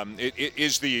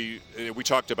is we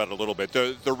talked about it a little bit,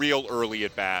 the real early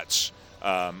at-bats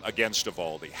against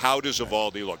Eovaldi. How does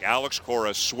Eovaldi look? Alex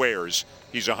Cora swears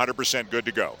he's 100% good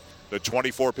to go. The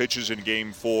 24 pitches in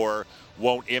Game 4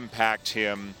 won't impact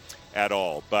him at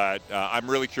all. But I'm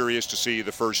really curious to see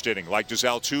the first inning. Like, does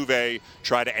Altuve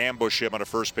try to ambush him on a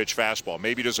first-pitch fastball?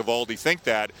 Maybe does Eovaldi think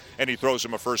that, and he throws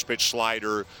him a first-pitch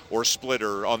slider or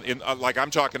splitter? Like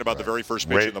I'm talking about the very first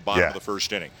pitch in the bottom of the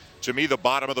first inning. To me, the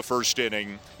bottom of the first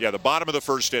inning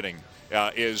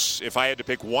is, if I had to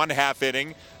pick one half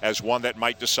inning as one that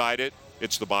might decide it,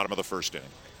 it's the bottom of the first inning.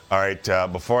 All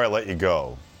right, before I let you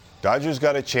go, Dodgers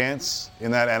got a chance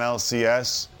in that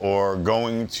NLCS or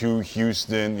going to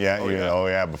Houston?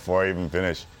 Before I even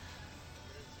finish.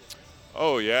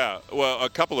 Oh, yeah. Well, a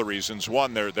couple of reasons.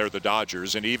 One, they're the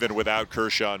Dodgers, and even without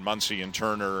Kershaw and Muncy and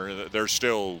Turner, they're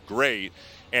still great.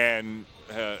 And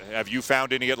have you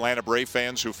found any Atlanta Brave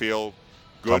fans who feel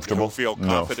good, who feel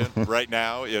confident right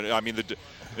now? I mean,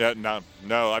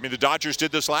 no. I mean, the Dodgers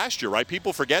did this last year, right?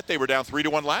 People forget they were down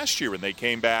 3-1 last year, and they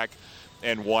came back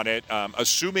and won it.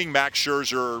 Assuming Max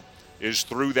Scherzer is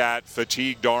through that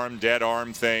fatigued arm, dead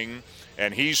arm thing,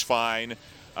 and he's fine,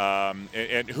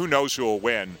 and who knows who will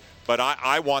win. But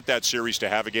I want that series to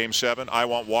have a Game 7. I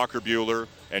want Walker Buehler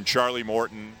and Charlie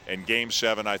Morton in Game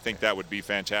 7. I think that would be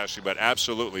fantastic. But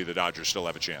absolutely, the Dodgers still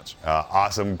have a chance.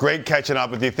 Awesome. Great catching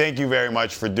up with you. Thank you very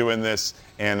much for doing this,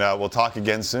 and we'll talk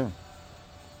again soon.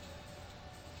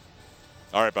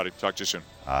 All right, buddy. Talk to you soon.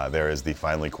 There is the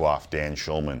finely coiffed Dan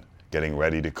Schulman getting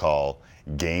ready to call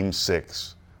Game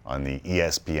 6 on the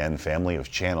ESPN family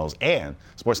of channels and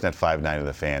Sportsnet 590 of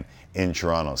the Fan in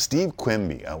Toronto. Steve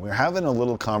Quimby, we're having a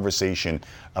little conversation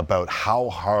about how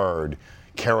hard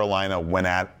Carolina went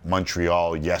at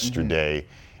Montreal yesterday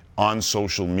on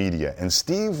social media. And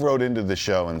Steve wrote into the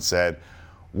show and said,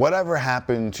 "Whatever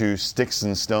happened to sticks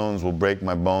and stones will break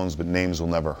my bones, but names will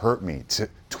never hurt me.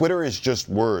 Twitter is just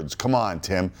words. Come on,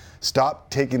 Tim. Stop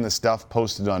taking the stuff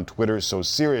posted on Twitter so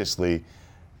seriously.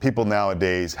 People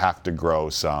nowadays have to grow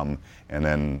some," and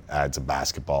then adds a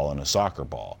basketball and a soccer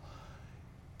ball.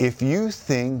 If you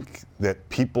think that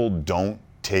people don't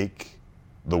take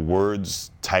the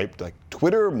words typed, like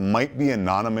Twitter might be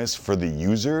anonymous for the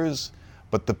users,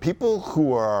 but the people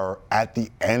who are at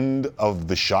the end of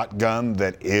the shotgun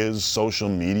that is social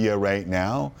media right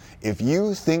now, if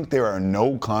you think there are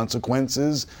no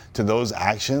consequences to those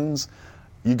actions,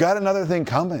 you got another thing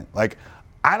coming. Like,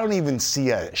 I don't even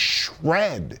see a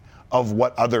shred of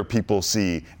what other people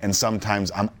see, and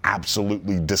sometimes I'm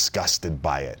absolutely disgusted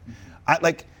by it.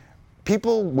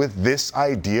 People with this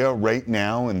idea right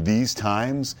now in these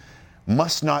times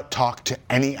must not talk to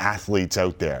any athletes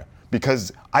out there,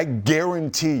 because I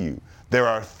guarantee you there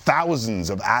are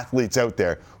thousands of athletes out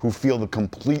there who feel the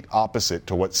complete opposite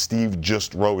to what Steve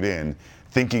just wrote in,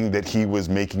 thinking that he was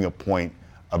making a point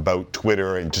about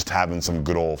Twitter and just having some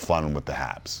good old fun with the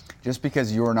Habs. Just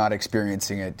because you're not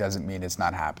experiencing it doesn't mean it's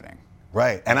not happening.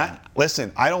 Right. And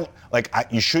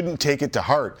you shouldn't take it to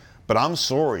heart, but I'm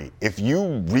sorry. If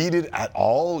you read it at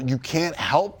all, you can't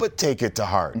help but take it to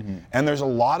heart. And there's a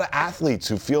lot of athletes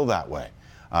who feel that way.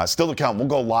 Still to come, we'll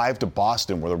go live to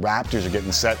Boston, where the Raptors are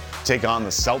getting set to take on the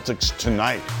Celtics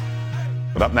tonight.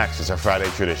 But up next is our Friday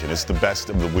tradition. It's the best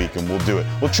of the week, and we'll do it.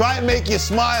 We'll try and make you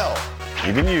smile.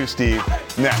 Even you, Steve.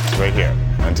 Next, right here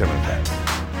on Tim and Fan.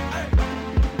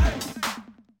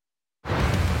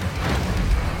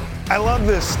 I love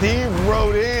this. Steve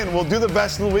wrote in. We'll do the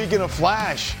best of the week in a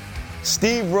flash.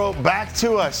 Steve wrote back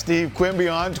to us, Steve Quimby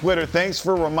on Twitter. "Thanks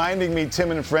for reminding me,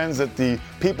 Tim and friends, that the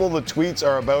people the tweets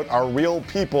are about are real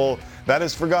people. That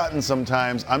is forgotten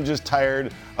sometimes. I'm just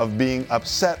tired of being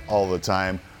upset all the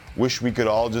time. Wish we could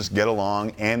all just get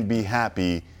along and be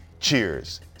happy.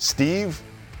 Cheers." Steve,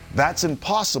 that's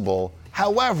impossible.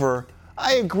 However,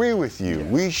 I agree with you.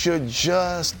 We should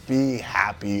just be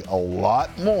happy a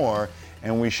lot more,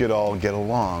 and we should all get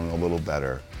along a little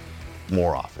better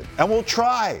more often. And we'll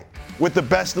try with the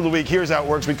best of the week. Here's how it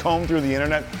works. We comb through the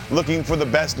internet looking for the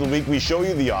best of the week. We show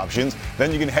you the options.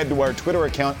 Then you can head to our Twitter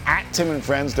account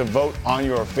 @TimandFriends to vote on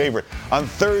your favorite. On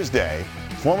Thursday,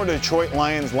 former Detroit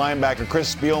Lions linebacker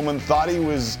Chris Spielman thought he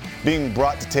was being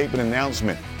brought to tape an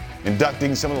announcement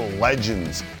inducting some of the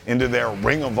legends into their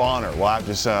Ring of Honor. Well,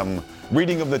 after some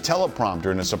reading of the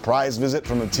teleprompter and a surprise visit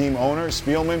from the team owner,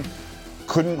 Spielman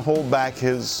couldn't hold back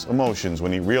his emotions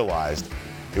when he realized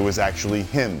it was actually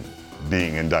him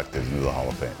being inducted into the Hall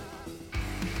of Fame.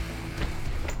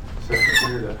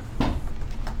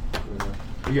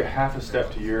 You get half a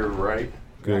step to your right.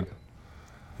 Good.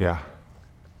 Yeah.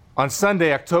 On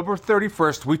Sunday, October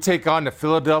 31st, we take on the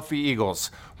Philadelphia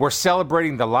Eagles. We're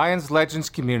celebrating the Lions Legends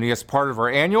community as part of our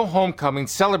annual homecoming,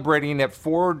 celebrating at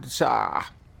Ford. All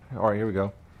right, here we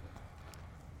go.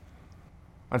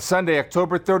 On Sunday,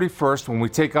 October 31st, when we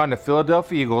take on the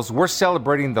Philadelphia Eagles, we're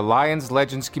celebrating the Lions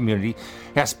Legends community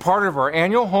as part of our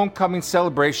annual homecoming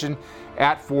celebration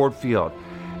at Ford Field.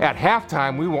 At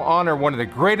halftime, we will honor one of the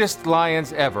greatest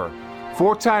Lions ever.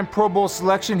 Four-time Pro Bowl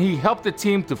selection, he helped the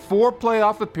team to 4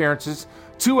 playoff appearances,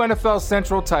 2 NFL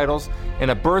Central titles,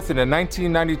 and a berth in the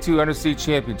 1992 NFC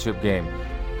Championship game.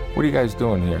 What are you guys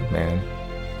doing here, man?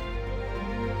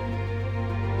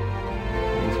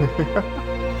 Hey,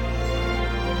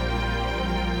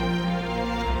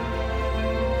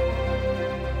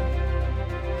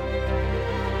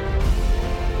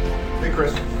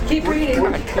 Chris. Keep reading.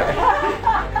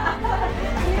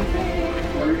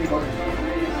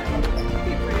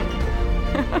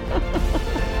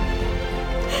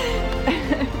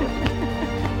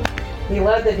 He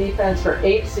led the defense for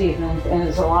 8 seasons and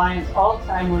is the Lions'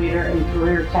 all-time leader in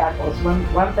career tackles,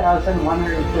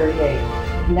 1,138.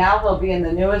 Now he'll be in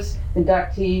the newest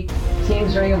inductee,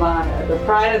 Team's Ring of Honor, the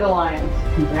pride of the Lions.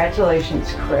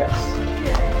 Congratulations, Chris.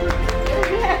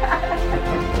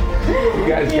 You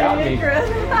guys got me.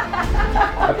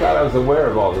 I thought I was aware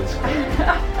of all this.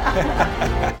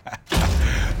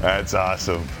 That's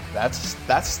awesome.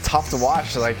 That's tough to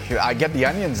watch. Like, I get the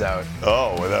onions out.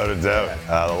 Oh, without a doubt.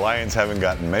 The Lions haven't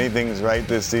gotten many things right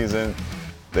this season.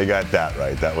 They got that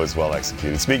right. That was well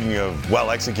executed. Speaking of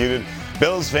well executed,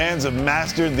 Bills fans have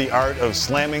mastered the art of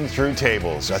slamming through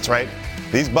tables. That's right.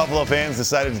 These Buffalo fans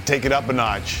decided to take it up a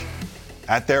notch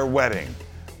at their wedding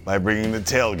by bringing the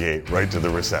tailgate right to the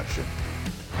reception.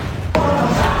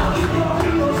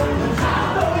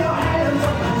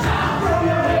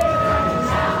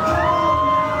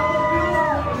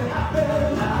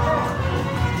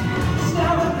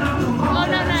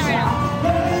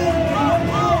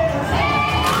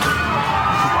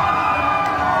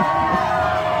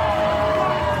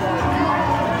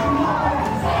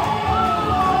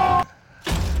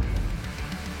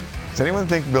 Does anyone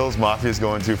think Bills Mafia is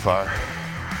going too far?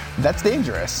 That's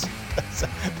dangerous.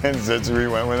 And Zitzeri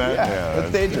went with that? Yeah,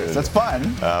 that's dangerous. That's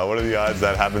fun. What are the odds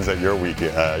that happens at your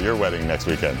wedding next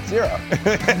weekend? 0. All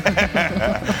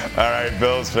right,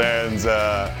 Bills fans,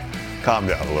 calm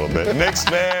down a little bit. Knicks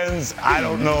fans, I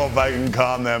don't know if I can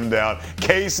calm them down.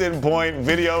 Case in point,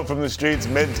 video from the streets,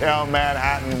 Midtown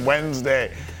Manhattan,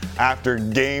 Wednesday, after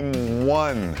Game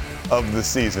 1 of the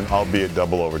season, albeit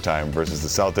double overtime versus the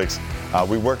Celtics.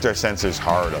 We worked our sensors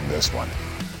hard on this one.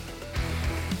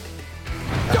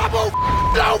 Double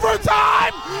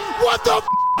overtime! What the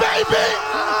baby?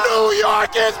 New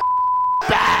York is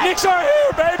back! Knicks are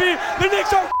here, baby! The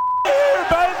Knicks are here,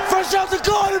 baby! Fresh out the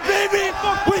garden, baby!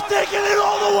 We're taking it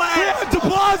all the way! We had de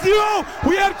Blasio,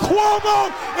 we had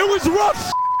Cuomo, it was rough,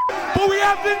 but we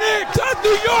have the Knicks!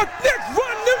 New York Knicks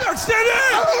run New York City!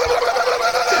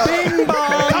 Bing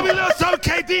bong! Tell me this,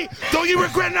 KD, don't you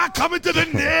regret not coming to the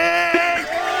Knicks?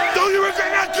 Don't you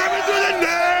regret not coming to the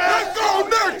Knicks? Let's go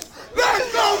Knicks!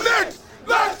 Let's go Knicks!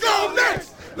 Let's go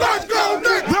Knicks! Let's go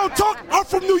Knicks! Real talk, I'm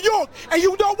from New York, and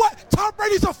you know what? Tom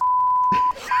Brady's a Tom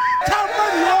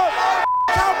Brady, yo!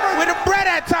 Tom Brady. Where the bread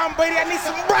at, Tom Brady? I need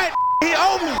some bread. He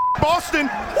owe me. Boston.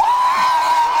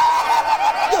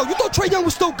 Yo, you thought Trae Young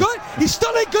was still good? He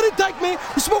still ain't good at Dyke, man.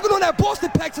 You smoking on that Boston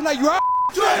pack tonight, you heard?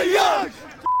 Trae Young!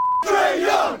 Trae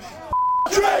Young!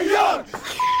 Trae Young!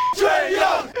 Trae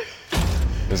Young!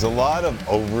 There's a lot of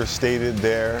overstated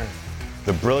there.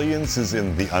 The brilliance is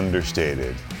in the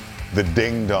understated. The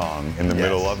ding-dong in the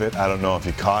middle of it. I don't know if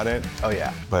you caught it. Oh,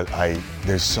 yeah. But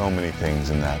there's so many things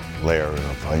in that layer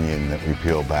of onion that we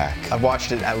peel back. I've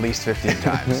watched it at least 15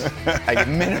 times. Like,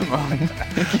 minimum. It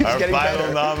keeps Our getting final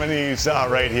better. nominee you saw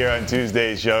right here on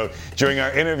Tuesday's show. During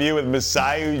our interview with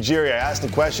Masai Ujiri, I asked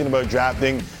a question about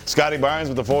drafting Scotty Barnes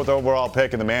with the 4th overall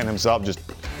pick, and the man himself just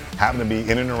happened to be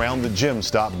in and around the gym,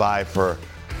 stopped by for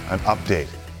an update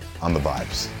on the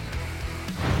vibes.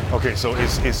 Okay, so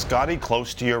is Scotty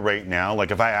close to you right now? Like,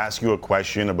 if I ask you a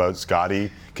question about Scotty,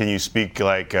 can you speak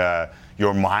like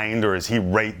your mind, or is he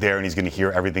right there and he's going to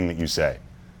hear everything that you say?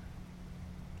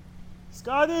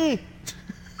 Scotty!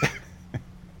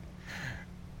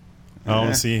 I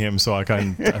don't see him, so I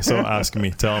can. So ask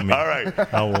me, tell me. All right.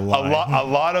 I will lie. A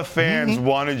lot of fans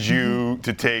wanted you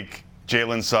to take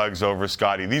Jalen Suggs over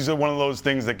Scotty. These are one of those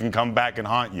things that can come back and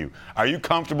haunt you. Are you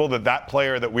comfortable that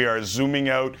player that we are zooming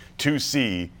out to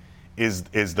see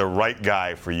is the right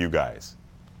guy for you guys?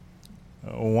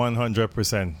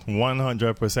 100%.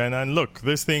 100%. And look,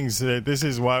 this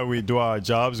is why we do our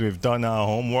jobs. We've done our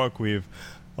homework.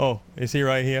 Is he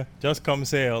right here? Just come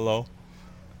say hello.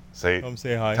 Come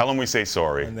say hi. Tell him we say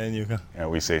sorry. And then you can. Yeah,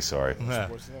 we say sorry.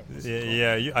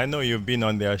 I know you've been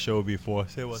on their show before.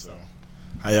 Say what's up.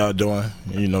 How y'all doing?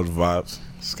 You know the vibes.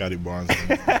 Scotty Barnes.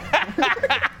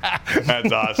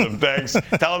 That's awesome. Thanks.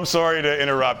 Tell him sorry to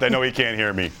interrupt. I know he can't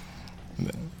hear me.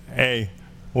 Hey,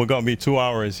 we're going to be 2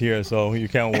 hours here, so you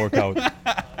can't work out.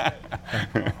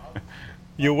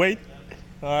 You wait?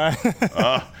 All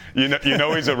right. You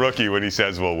know he's a rookie when he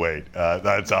says we'll wait.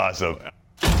 That's awesome.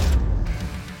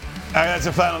 All right, that's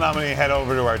the final nominee. Head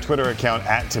over to our Twitter account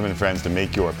 @TimandFriends to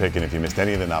make your pick. And if you missed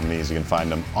any of the nominees, you can find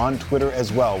them on Twitter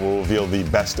as well. We'll reveal the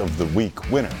best of the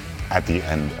week winner at the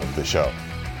end of the show.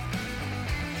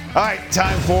 All right,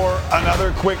 time for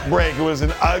another quick break. It was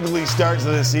an ugly start to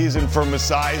the season for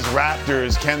Masai's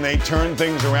Raptors. Can they turn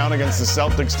things around against the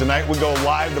Celtics tonight? We go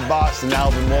live to Boston.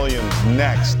 Alvin Williams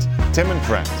next. Tim and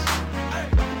Friends.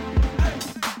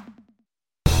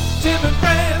 Tim and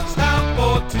Friends, time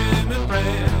for Tim and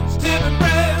Friends. Tim and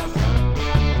Friends.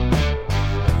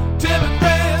 Tim and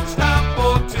Friends, time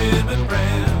for Tim and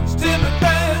Friends. Tim and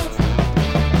Friends.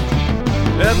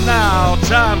 And now,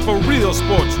 time for real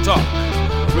sports talk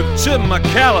with Tim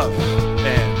McAuliffe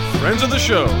and friends of the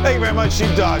show. Thank you very much,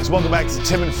 Sheepdogs. Welcome back to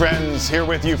Tim and Friends, here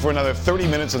with you for another 30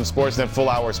 minutes on Sportsnet, full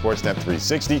hour Sportsnet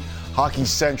 360. Hockey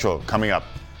Central coming up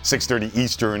 6:30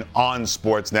 Eastern on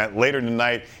Sportsnet. Later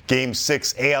tonight, Game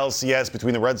 6 ALCS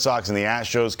between the Red Sox and the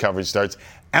Astros. Coverage starts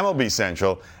MLB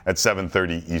Central at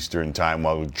 7:30 Eastern time,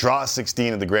 while Draw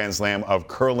 16 of the Grand Slam of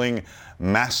Curling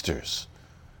Masters.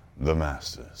 The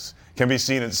Masters can be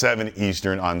seen at 7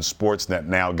 Eastern on Sportsnet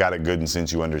now. Got it good, and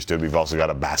since you understood, we've also got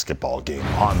a basketball game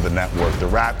on the network. The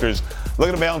Raptors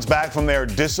looking to bounce back from their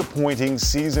disappointing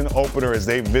season opener as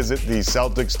they visit the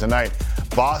Celtics tonight.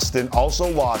 Boston also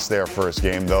lost their first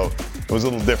game, though it was a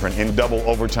little different in double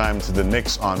overtime to the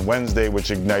Knicks on Wednesday,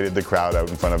 which ignited the crowd out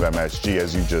in front of MSG,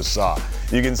 as you just saw.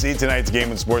 You can see tonight's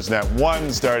game on Sportsnet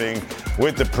 1 starting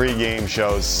with the pregame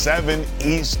shows, 7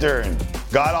 Eastern.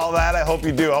 Got all that? I hope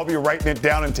you do. I hope you're writing it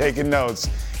down and taking notes.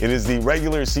 It is the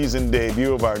regular season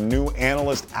debut of our new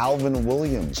analyst, Alvin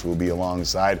Williams, who will be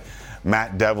alongside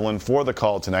Matt Devlin for the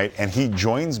call tonight, and he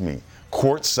joins me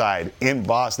courtside in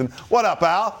Boston. What up,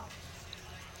 Al?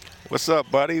 What's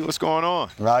up, buddy? What's going on?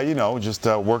 Well, you know, just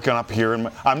working up here.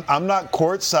 I'm not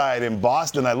courtside in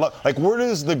Boston. I love, like, where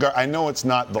does the I know it's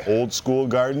not the old school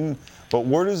Garden, but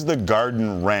where does the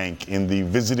Garden rank in the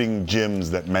visiting gyms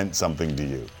that meant something to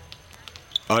you?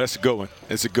 Oh, that's a good one.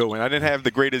 It's a good one. I didn't have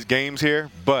the greatest games here,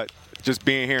 but just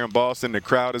being here in Boston, the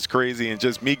crowd is crazy, and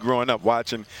just me growing up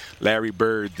watching Larry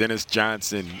Bird, Dennis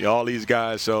Johnson, all these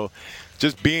guys. So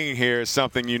just being here is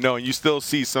something, you know, and you still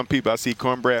see some people. I see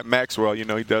Cornbread Maxwell, you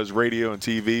know, he does radio and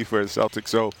TV for the Celtics.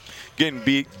 So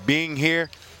being here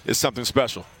is something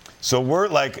special. So we're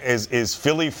like, is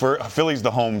Philly's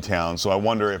the hometown, so I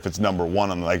wonder if it's number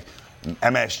one on like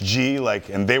MSG, like,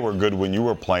 and they were good when you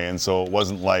were playing, so it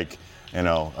wasn't like, you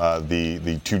know,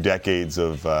 the 2 decades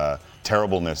of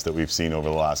terribleness that we've seen over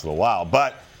the last little while.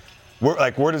 But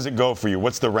where does it go for you?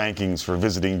 What's the rankings for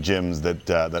visiting gyms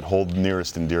that hold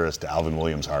nearest and dearest to Alvin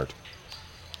Williams' heart?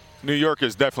 New York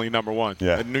is definitely number one.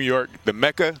 Yeah. New York, the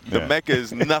Mecca. The Mecca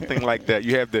is nothing like that.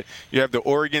 You have the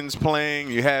Oregons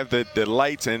playing. You have the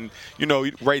lights, and you know,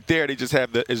 right there they just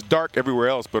have it's dark everywhere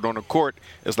else, but on the court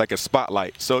it's like a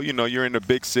spotlight. So you know, you're in the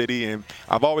big city, and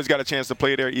I've always got a chance to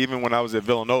play there, even when I was at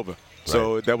Villanova.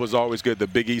 So that was always good. The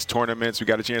Big East tournaments, we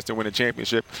got a chance to win a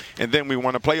championship, and then we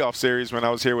won a playoff series when I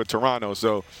was here with Toronto.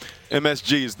 So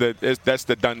MSG that's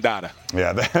the Dundada.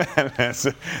 Yeah,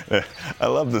 I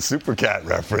love the Super Cat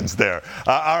reference there.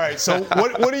 All right, so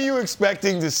what are you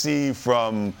expecting to see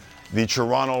from the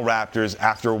Toronto Raptors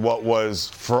after what was,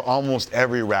 for almost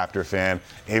every Raptor fan,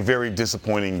 a very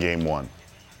disappointing Game 1?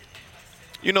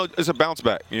 You know, it's a bounce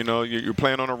back. You know, you're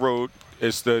playing on the road.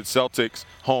 It's the Celtics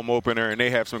home opener, and they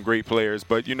have some great players.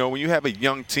 But, you know, when you have a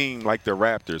young team like the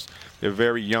Raptors, they're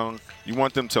very young. You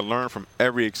want them to learn from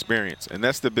every experience, and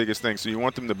that's the biggest thing. So you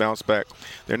want them to bounce back.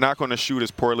 They're not going to shoot as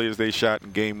poorly as they shot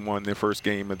in Game 1, their first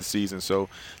game of the season. So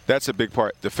that's a big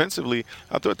part. Defensively,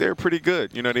 I thought they were pretty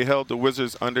good. You know, they held the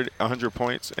Wizards under 100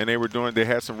 points, and they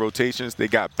had some rotations. They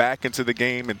got back into the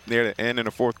game near the end in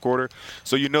the fourth quarter.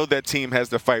 So you know that team has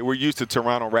to fight. We're used to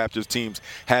Toronto Raptors teams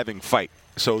having fight.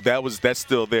 So that's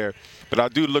still there. But I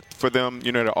do look for them,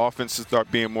 you know, the offense to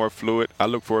start being more fluid. I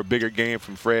look for a bigger game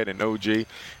from Fred and OG.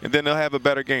 And then they'll have a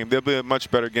better game. They'll be a much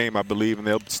better game, I believe, and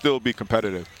they'll still be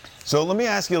competitive. So let me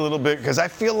ask you a little bit, because I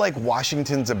feel like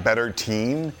Washington's a better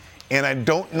team, and I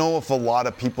don't know if a lot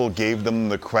of people gave them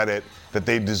the credit that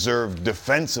they deserved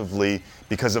defensively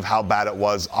because of how bad it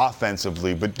was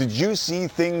offensively. But did you see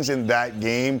things in that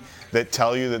game that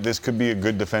tell you that this could be a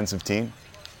good defensive team?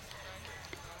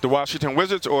 The Washington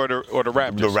Wizards or the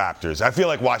Raptors? The Raptors. I feel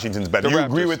like Washington's better. You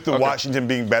agree with the Washington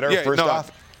being better,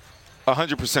 off?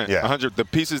 100%. Yeah. 100. The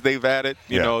pieces they've added,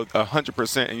 you know,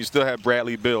 100%. And you still have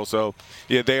Bradley Beal. So,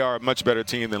 yeah, they are a much better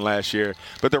team than last year.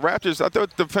 But the Raptors, I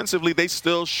thought defensively, they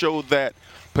still showed that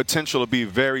potential to be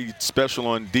very special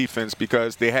on defense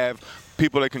because they have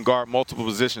people that can guard multiple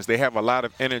positions. They have a lot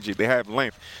of energy. They have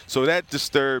length. So that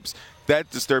disturbs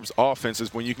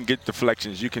offenses when you can get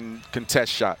deflections, you can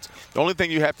contest shots. The only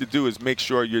thing you have to do is make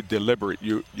sure you're deliberate.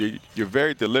 You're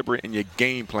very deliberate in your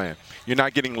game plan. You're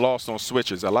not getting lost on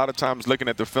switches. A lot of times looking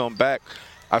at the film back,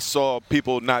 I saw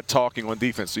people not talking on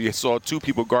defense. So you saw 2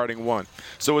 people guarding 1.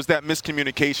 So it's that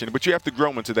miscommunication. But you have to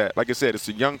grow into that. Like I said, it's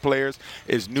the young players,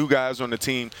 it's new guys on the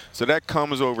team. So that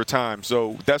comes over time.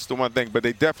 So that's the one thing. But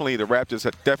the Raptors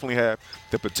definitely have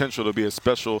the potential to be a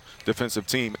special defensive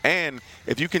team. And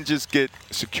if you can just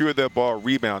secure their ball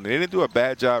rebounding. They didn't do a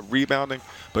bad job rebounding,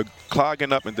 but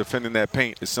clogging up and defending that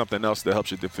paint is something else that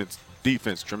helps your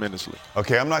defense tremendously.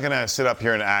 Okay, I'm not going to sit up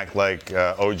here and act like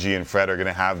OG and Fred are going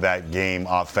to have that game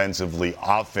offensively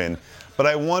often, but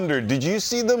I wonder, did you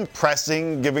see them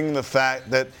pressing, given the fact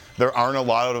that there aren't a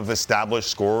lot of established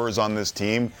scorers on this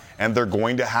team, and they're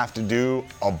going to have to do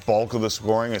a bulk of the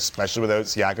scoring, especially without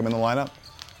Siakam in the lineup?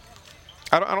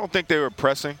 I don't think they were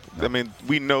pressing. I mean,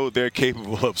 we know they're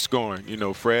capable of scoring. You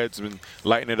know, Fred's been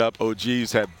lighting it up.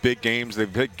 OG's had big games.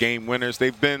 They've hit game winners.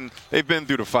 They've been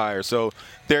through the fire. So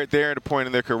they're at a point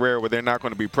in their career where they're not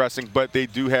going to be pressing, but they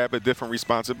do have a different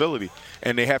responsibility,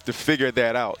 and they have to figure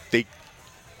that out.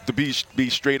 To be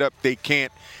straight up, they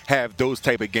can't have those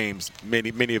type of games,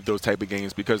 many of those type of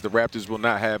games, because the Raptors will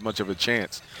not have much of a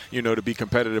chance, to be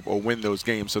competitive or win those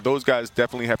games. So those guys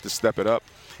definitely have to step it up,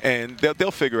 and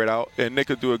they'll figure it out, and Nick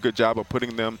will do a good job of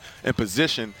putting them in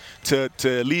position to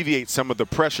alleviate some of the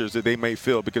pressures that they may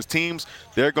feel, because teams,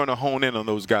 they're going to hone in on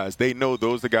those guys. They know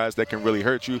those are the guys that can really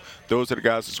hurt you. Those are the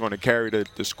guys that's going to carry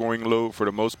the scoring load for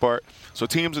the most part. So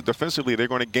teams defensively, they're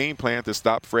going to game plan to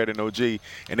stop Fred and OG,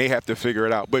 and they have to figure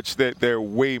it out. But they're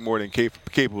way more than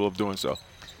capable of doing so.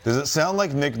 Does it sound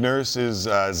like Nick Nurse is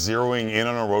zeroing in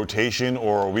on a rotation,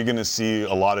 or are we going to see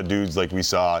a lot of dudes like we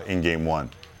saw in Game 1?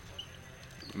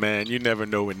 Man, you never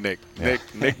know with Nick. Yeah.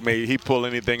 Nick may he pull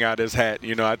anything out of his hat.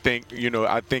 I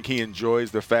think he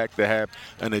enjoys the fact to have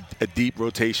a deep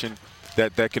rotation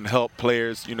that can help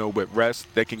players, with rest.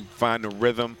 They can find a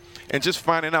rhythm. And just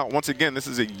finding out, once again, this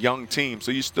is a young team,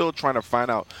 so you're still trying to find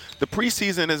out. The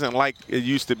preseason isn't like it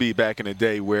used to be back in the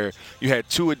day where you had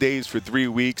 2-a-days for 3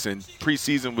 weeks and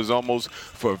preseason was almost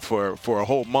for a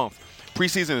whole month.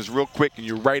 Preseason is real quick and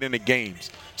you're right into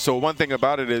games. So one thing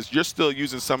about it is you're still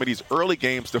using some of these early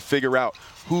games to figure out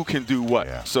who can do what.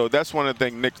 Yeah. So that's one of the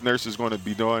things Nick Nurse is going to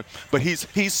be doing. But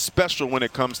he's special when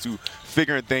it comes to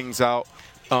figuring things out.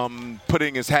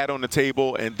 Putting his hat on the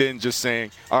table and then just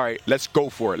saying, all right, let's go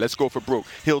for it. Let's go for broke.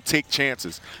 He'll take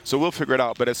chances. So we'll figure it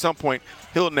out. But at some point,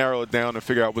 he'll narrow it down and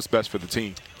figure out what's best for the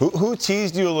team. Who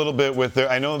teased you a little bit with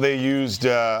I know they used,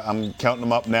 I'm counting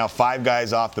them up now, 5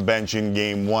 guys off the bench in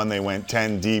Game 1. They went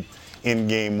 10 deep in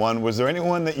Game 1. Was there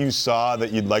anyone that you saw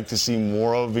that you'd like to see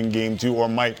more of in Game 2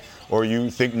 or you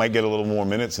think might get a little more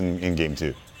minutes in Game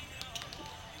 2?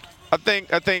 I think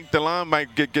DeLon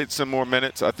might get some more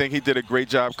minutes. I think he did a great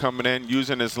job coming in,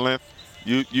 using his length,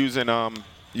 using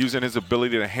his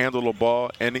ability to handle the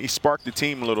ball, and he sparked the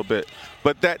team a little bit.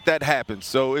 But that happens.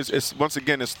 So it's once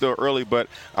again, it's still early, but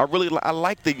I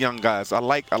like the young guys. I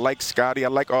like Scotty. I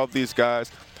like all of these guys,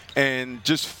 and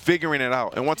just figuring it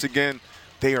out. And once again,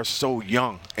 they are so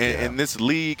young. And this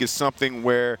league is something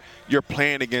where you're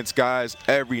playing against guys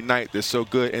every night that's so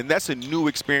good. And that's a new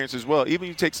experience as well. Even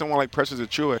you take someone like Precious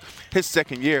Achiuwa, his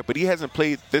second year, but he hasn't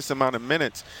played this amount of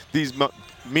minutes, these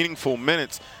meaningful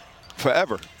minutes,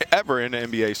 ever in the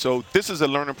NBA. So this is a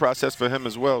learning process for him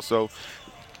as well. So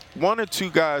 1 or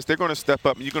 2 guys, they're going to step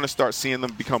up, and you're going to start seeing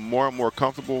them become more and more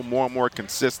comfortable, more and more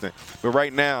consistent. But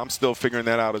right now, I'm still figuring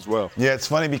that out as well. Yeah, it's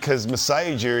funny because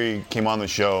Masai Ujiri came on the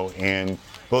show, and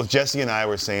both Jesse and I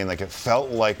were saying, it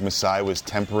felt like Masai was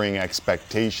tempering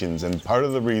expectations. And part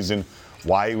of the reason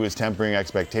why he was tempering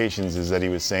expectations is that he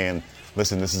was saying,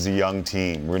 listen, this is a young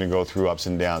team. We're going to go through ups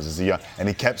and downs. And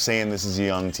he kept saying this is a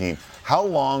young team. How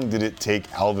long did it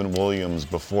take Alvin Williams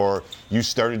before you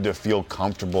started to feel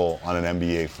comfortable on an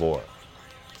NBA floor?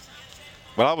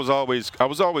 Well, I was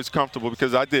always comfortable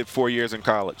because I did 4 years in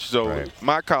college. So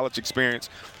my college experience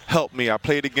helped me. I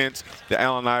played against the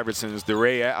Allen Iversons, the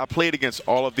Ray. I played against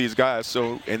all of these guys.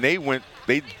 And they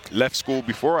left school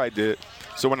before I did.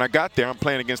 So when I got there, I'm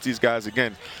playing against these guys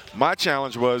again. My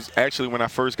challenge was actually when I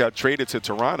first got traded to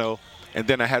Toronto, and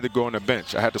then I had to go on the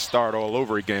bench. I had to start all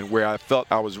over again where I felt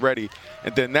I was ready.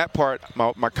 And then that part,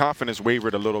 my confidence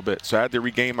wavered a little bit. So I had to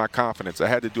regain my confidence. I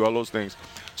had to do all those things.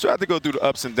 So I had to go through the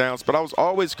ups and downs. But I was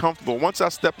always comfortable. Once I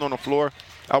stepped on the floor,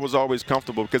 I was always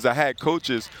comfortable because I had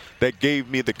coaches that gave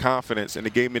me the confidence and they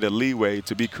gave me the leeway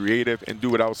to be creative and do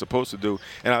what I was supposed to do.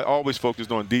 And I always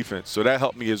focused on defense. So that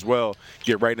helped me as well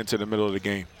get right into the middle of the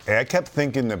game. Hey, I kept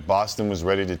thinking that Boston was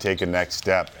ready to take a next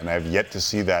step, and I've yet to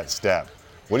see that step.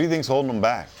 What do you think's holding them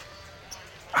back?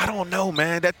 I don't know,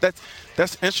 man.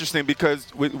 That's interesting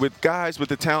because with guys with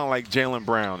the talent like Jaylen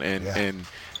Brown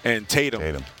and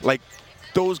Tatum, like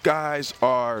those guys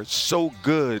are so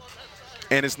good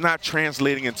and it's not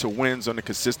translating into wins on a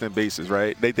consistent basis,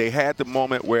 right? They had the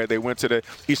moment where they went to the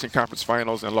Eastern Conference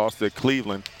Finals and lost to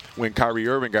Cleveland when Kyrie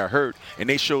Irving got hurt, and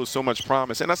they showed so much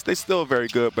promise. And they're still very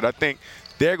good, but I think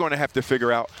they're going to have to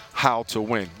figure out how to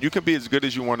win. You can be as good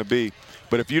as you want to be,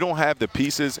 but if you don't have the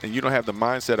pieces and you don't have the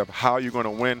mindset of how you're going to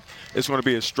win, it's going to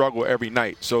be a struggle every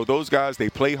night. So those guys, they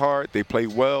play hard, they play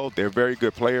well, they're very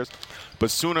good players. But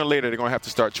sooner or later, they're going to have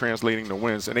to start translating the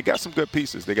wins. And they got some good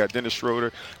pieces. They got Dennis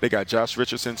Schroeder. They got Josh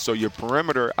Richardson. So your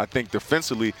perimeter, I think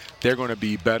defensively, they're going to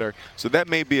be better. So that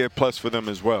may be a plus for them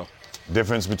as well.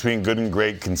 Difference between good and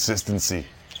great, consistency.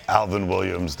 Alvin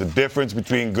Williams. The difference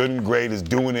between good and great is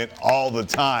doing it all the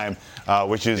time,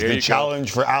 which is the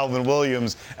challenge for Alvin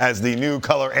Williams as the new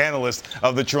color analyst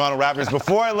of the Toronto Raptors.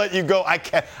 Before I let you go,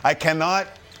 I cannot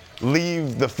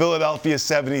leave the Philadelphia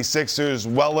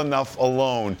 76ers well enough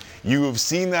alone. You have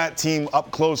seen that team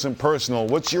up close and personal.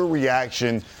 What's your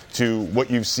reaction to what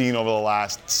you've seen over the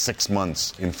last 6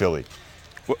 months in Philly?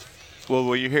 Well,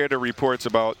 when you hear the reports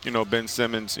about, Ben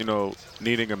Simmons,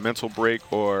 needing a mental break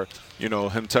or,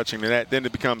 him touching that, then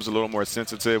it becomes a little more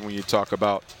sensitive when you talk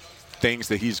about things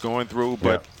that he's going through.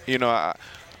 But,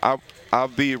 I'll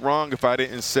be wrong if I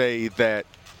didn't say that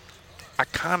I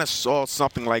kind of saw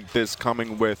something like this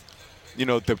coming with,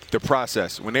 the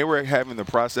process. When they were having the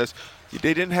process,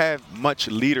 they didn't have much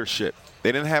leadership.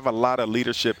 They didn't have a lot of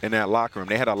leadership in that locker room.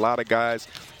 They had a lot of guys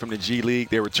from the G League.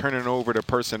 They were turning over the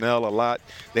personnel a lot.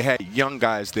 They had young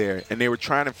guys there, and they were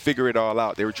trying to figure it all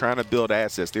out. They were trying to build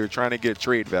assets. They were trying to get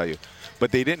trade value.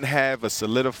 But they didn't have a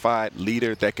solidified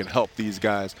leader that can help these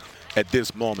guys at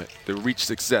this moment to reach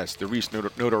success, to reach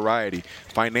notoriety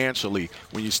financially.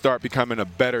 When you start becoming a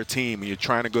better team and you're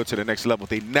trying to go to the next level,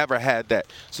 they never had that.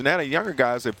 So now the younger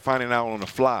guys are finding out on the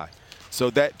fly. So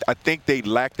that I think they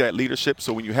lack that leadership.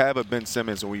 So when you have a Ben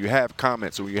Simmons, and when you have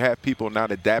comments, and when you have people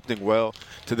not adapting well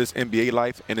to this NBA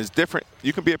life, and it's different.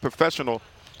 You can be a professional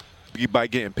by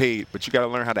getting paid, but you got to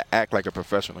learn how to act like a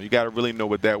professional. You got to really know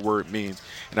what that word means.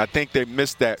 And I think they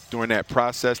missed that during that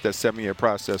process, that 7-year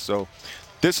process. So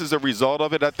this is a result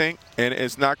of it, I think, and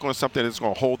it's not going to something that's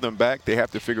going to hold them back. They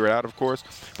have to figure it out, of course.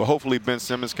 But hopefully Ben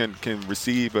Simmons can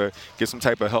receive or get some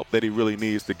type of help that he really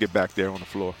needs to get back there on the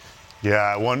floor. Yeah,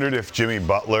 I wondered if Jimmy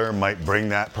Butler might bring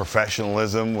that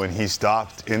professionalism when he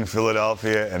stopped in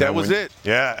Philadelphia. And that was it.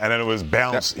 Yeah, and then it was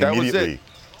bounced immediately.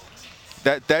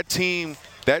 Was it.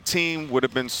 That team would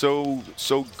have been so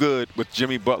good with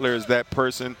Jimmy Butler as that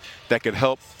person that could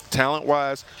help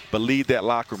talent-wise, but lead that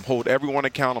locker room, hold everyone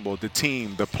accountable, the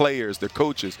team, the players, the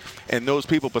coaches, and those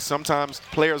people. But sometimes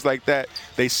players like that,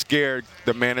 they scare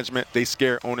the management, they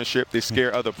scare ownership, they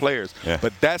scare other players. Yeah.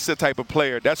 But that's the type of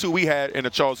player. That's who we had in a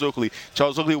Charles Oakley.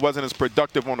 Charles Oakley wasn't as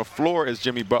productive on the floor as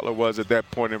Jimmy Butler was at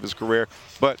that point of his career,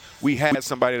 but we had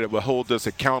somebody that would hold us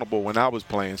accountable when I was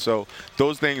playing. So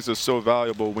those things are so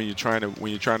valuable when you're trying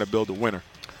to build a winner.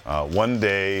 One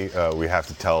day we have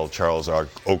to tell Charles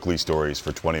Oakley stories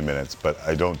for 20 minutes, but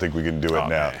I don't think we can do it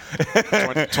now.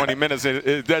 20 minutes,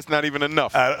 that's not even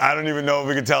enough. I don't even know if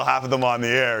we can tell half of them on the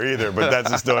air either, but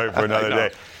that's a story for another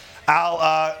day.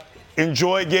 Al,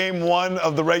 enjoy game 1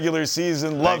 of the regular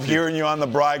season. Love hearing you on the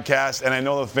broadcast, and I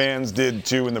know the fans did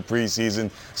too in the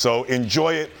preseason. So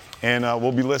enjoy it, and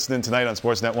we'll be listening tonight on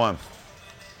Sportsnet 1.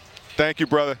 Thank you,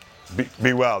 brother.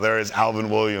 Be well. There is Alvin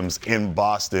Williams in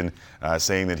Boston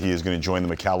saying that he is going to join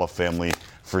the McAuliffe family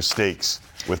for steaks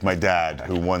with my dad,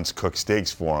 who once cooked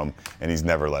steaks for him, and he's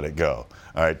never let it go.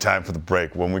 All right, time for the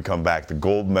break. When we come back, the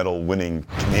gold medal winning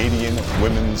Canadian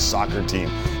women's soccer team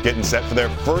getting set for their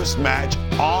first match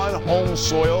on home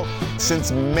soil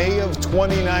since May of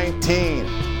 2019.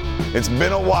 It's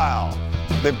been a while.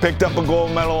 They picked up a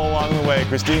gold medal along the way.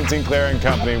 Christine Sinclair and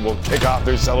company will kick off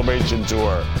their celebration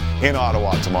tour in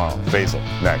Ottawa tomorrow. Faisal,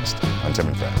 next on Tim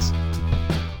and Friends.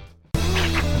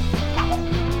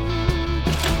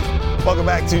 Welcome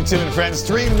back to Tim and Friends.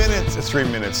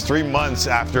 3 months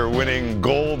after winning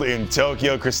gold in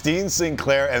Tokyo, Christine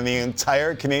Sinclair and the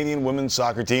entire Canadian women's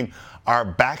soccer team are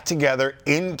back together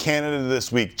in Canada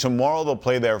this week. Tomorrow they'll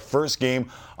play their first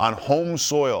game on home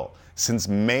soil since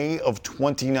May of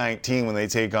 2019 when they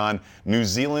take on New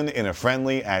Zealand in a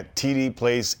friendly at TD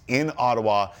Place in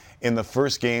Ottawa in the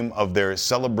first game of their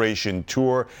celebration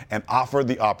tour, and offer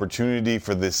the opportunity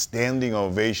for this standing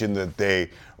ovation that they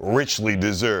richly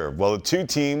deserve. Well, the two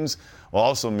teams will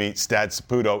also meet Stade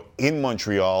Saputo in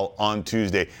Montreal on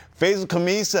Tuesday. Faisal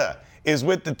Khamisa is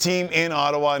with the team in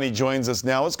Ottawa, and he joins us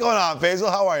now. What's going on,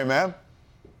 Faisal? How are you, man?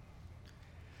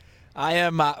 I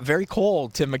am very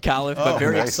cold, Tim McAuliffe, but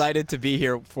very excited to be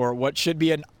here for what should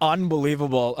be an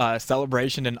unbelievable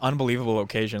celebration, an unbelievable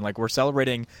occasion. Like, we're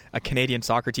celebrating a Canadian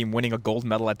soccer team winning a gold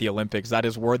medal at the Olympics. That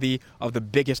is worthy of the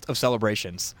biggest of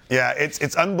celebrations. Yeah,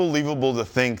 it's unbelievable to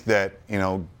think that,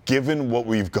 given what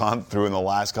we've gone through in the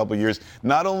last couple of years,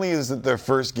 not only is it their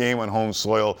first game on home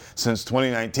soil since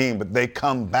 2019, but they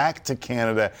come back to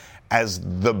Canada as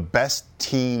the best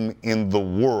team in the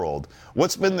world.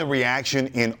 What's been the reaction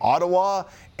in Ottawa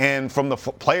and from the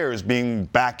players being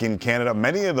back in Canada?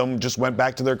 Many of them just went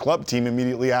back to their club team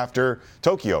immediately after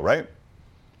Tokyo, right?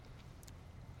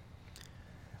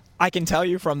 I can tell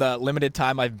you from the limited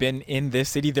time I've been in this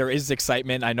city, there is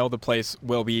excitement. I know the place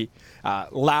will be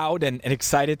loud and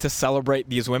excited to celebrate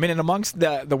these women. And amongst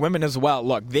the women as well,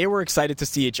 look, they were excited to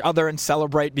see each other and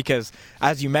celebrate because,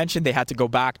 as you mentioned, they had to go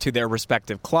back to their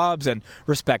respective clubs and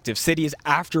respective cities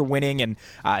after winning, and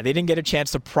they didn't get a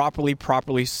chance to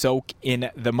properly soak in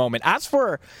the moment. As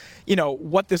for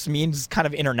what this means kind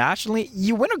of internationally,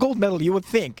 you win a gold medal, you would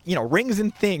think, rings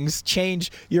and things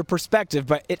change your perspective,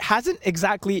 but it hasn't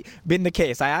exactly been the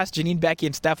case. I asked Janine Beckie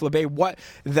and Steph Labbé what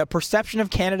the perception of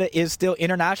Canada is still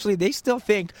internationally. They still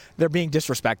think they're being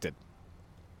disrespected.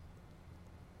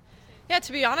 Yeah,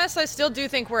 to be honest, I still do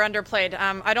think we're underplayed.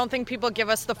 I don't think people give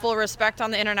us the full respect on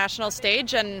the international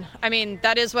stage, and I mean,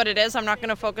 that is what it is. I'm not going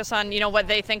to focus on, what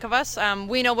they think of us.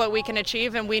 We know what we can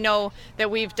achieve, and we know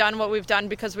that we've done what we've done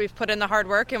because we've put in the hard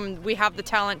work, and we have the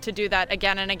talent to do that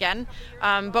again and again.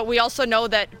 But we also know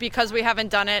that because we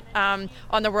haven't done it on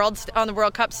the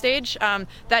World Cup stage,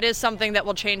 that is something that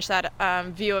will change that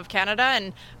view of Canada,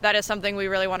 and that is something we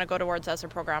really want to go towards as a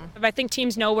program. I think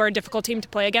teams know we're a difficult team to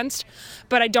play against,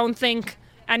 but I don't think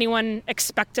anyone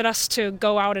expected us to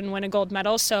go out and win a gold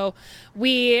medal. So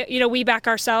we back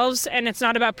ourselves, and it's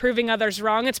not about proving others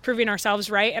wrong, it's proving ourselves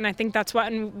right. And I think that's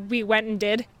what we went and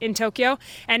did in Tokyo.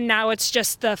 And now it's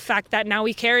just the fact that now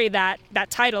we carry that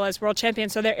title as world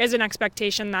champions. So there is an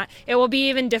expectation that it will be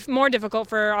even more difficult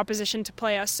for opposition to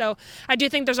play us. So I do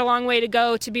think there's a long way to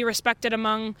go to be respected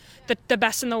among the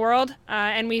best in the world.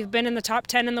 And we've been in the top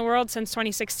 10 in the world since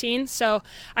 2016. So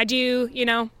I do,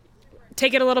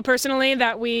 take it a little personally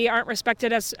that we aren't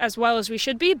respected as well as we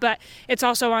should be, but it's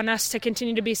also on us to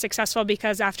continue to be successful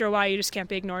because after a while you just can't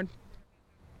be ignored.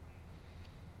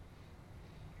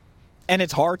 And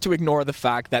it's hard to ignore the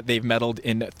fact that they've medaled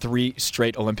in 3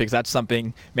 straight Olympics. That's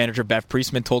something manager Bev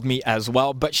Priestman told me as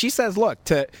well. But she says, look,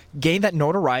 to gain that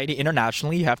notoriety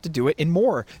internationally, you have to do it in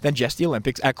more than just the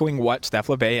Olympics, echoing what Steph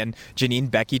Labbé and Janine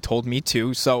Beckie told me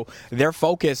too. So their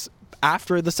focus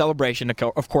after the celebration,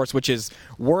 of course, which is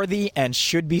worthy and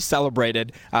should be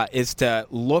celebrated, is to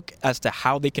look as to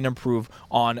how they can improve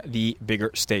on the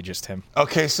bigger stages, Tim.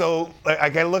 Okay, so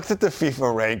I looked at the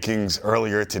FIFA rankings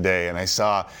earlier today, and I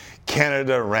saw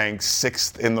Canada ranked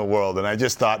 6th in the world, and I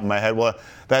just thought in my head, well,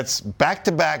 that's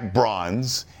back-to-back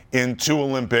bronze in 2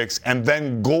 Olympics and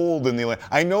then gold in the Olympics.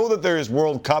 I know that there's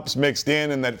World Cups mixed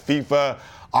in and that FIFA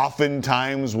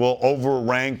oftentimes will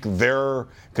overrank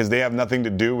because they have nothing to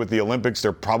do with the Olympics.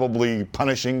 They're probably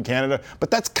punishing Canada.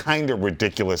 But that's kind of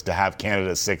ridiculous to have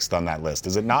Canada 6th on that list,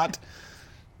 is it not?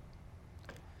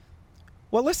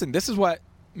 Well, listen, this is what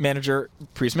manager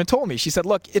Priestman told me. She said,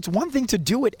 look, it's one thing to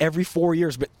do it every 4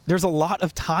 years, but there's a lot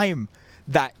of time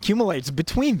that accumulates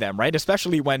between them, right?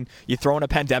 Especially when you throw in a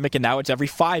pandemic and now it's every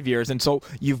 5 years. And so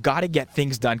you've got to get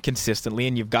things done consistently,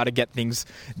 and you've got to get things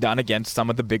done against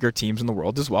some of the bigger teams in the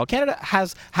world as well. Canada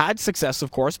has had success, of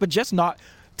course, but just not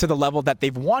to the level that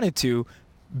they've wanted to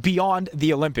beyond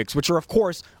the Olympics, which are, of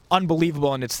course,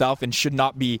 unbelievable in itself and should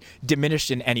not be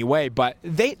diminished in any way. But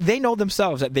they know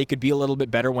themselves that they could be a little bit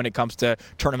better when it comes to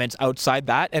tournaments outside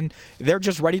that, and they're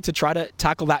just ready to try to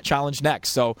tackle that challenge next.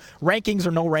 So rankings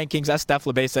or no rankings, as Steph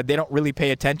Labbé said, they don't really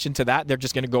pay attention to that. They're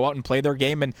just going to go out and play their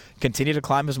game and continue to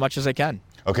climb as much as they can.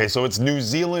 Okay, so it's New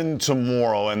Zealand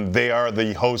tomorrow, and they are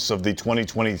the hosts of the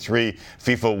 2023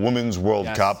 FIFA Women's World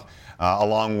Cup.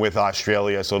 Along with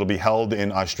Australia, so it'll be held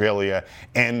in Australia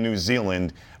and New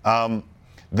Zealand.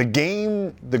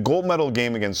 The gold medal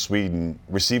game against Sweden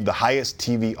received the highest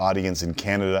TV audience in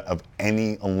Canada of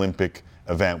any Olympic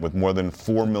event, with more than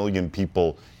 4 million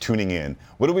people tuning in.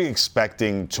 What are we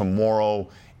expecting tomorrow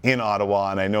in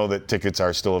Ottawa? And I know that tickets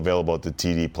are still available at the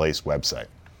TD Place website.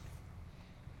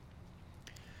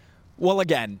 Well,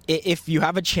 again, if you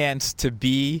have a chance to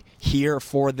be here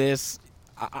for this,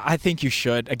 I think you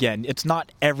should. Again, it's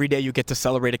not every day you get to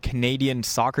celebrate a Canadian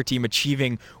soccer team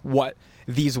achieving what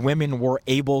these women were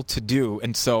able to do.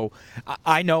 And so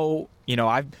I know,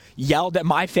 I've yelled at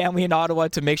my family in Ottawa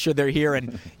to make sure they're here,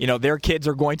 and, their kids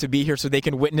are going to be here so they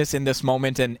can witness in this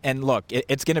moment. And look,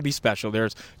 it's going to be special.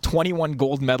 There's 21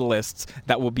 gold medalists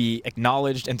that will be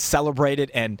acknowledged and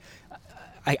celebrated, and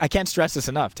I can't stress this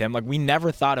enough, Tim. Like, we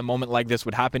never thought a moment like this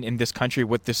would happen in this country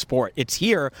with this sport. It's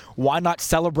here. Why not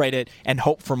celebrate it and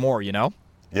hope for more,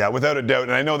 Yeah, without a doubt.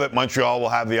 And I know that Montreal will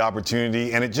have the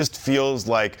opportunity, and it just feels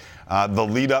like the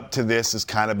lead up to this has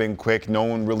kind of been quick. No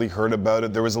one really heard about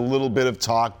it. There was a little bit of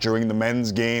talk during the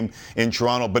men's game in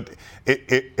Toronto, but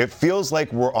it feels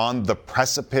like we're on the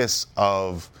precipice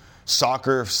of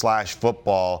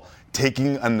soccer/football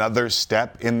taking another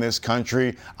step in this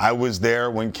country. I was there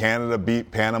when Canada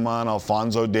beat Panama and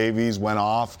Alphonso Davies went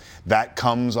off. That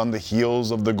comes on the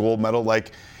heels of the gold medal.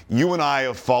 Like, you and I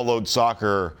have followed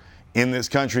soccer in this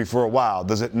country for a while.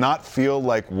 Does it not feel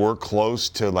like we're close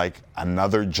to like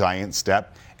another giant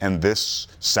step, and this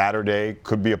Saturday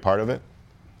could be a part of it?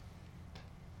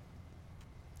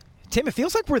 Tim, it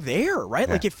feels like we're there, right?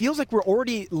 Yeah. Like, it feels like we're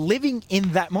already living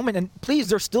in that moment. And please,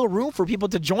 there's still room for people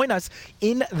to join us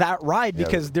in that ride,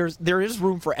 because there is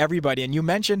room for everybody. And you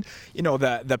mentioned,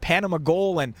 the Panama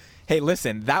goal. And hey,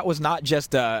 listen, that was not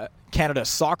just a Canada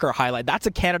soccer highlight. That's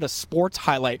a Canada sports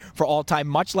highlight for all time.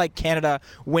 Much like Canada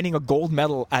winning a gold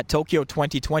medal at Tokyo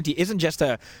 2020 isn't just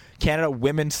a Canada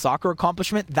women's soccer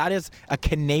accomplishment. That is a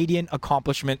Canadian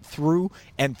accomplishment through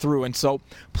and through. And so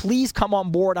please come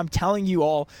on board. I'm telling you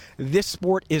all, this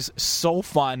sport is so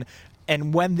fun.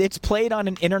 And when it's played on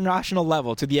an international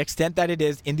level, to the extent that it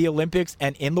is in the Olympics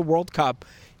and in the World Cup,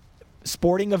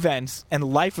 sporting events and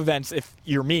life events, if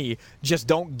you're me, just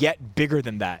don't get bigger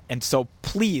than that. And so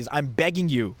please, I'm begging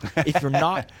you, if you're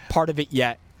not part of it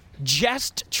yet,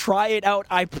 just try it out.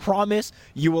 I promise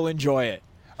you will enjoy it.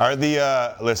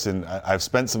 Listen, I've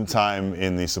spent some time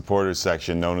in the supporters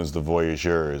section known as the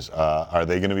Voyageurs. Are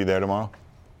they going to be there tomorrow?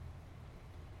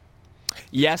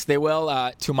 Yes, they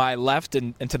will. To my left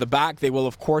and to the back, they will,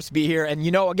 of course, be here. And,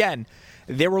 again,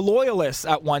 they were loyalists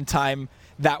at one time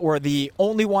that were the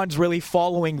only ones really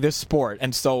following this sport.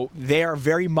 And so they are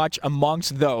very much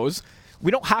amongst those.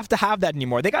 We don't have to have that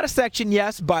anymore. They got a section,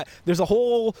 yes, but there's a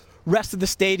whole rest of the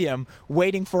stadium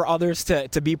waiting for others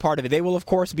to be part of it. They will, of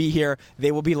course, be here.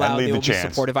 They will be loud. They will be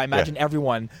supportive. I imagine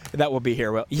everyone that will be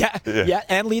here will. Yeah,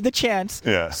 and lead the chants.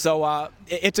 Yeah. So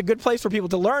it's a good place for people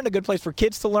to learn, a good place for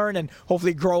kids to learn, and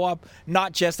hopefully grow up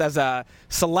not just as a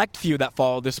select few that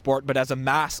follow this sport, but as a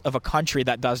mass of a country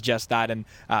that does just that. And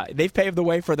they've paved the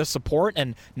way for the support,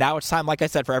 and now it's time, like I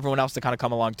said, for everyone else to kind of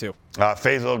come along too.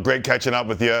 Faisal, great catching up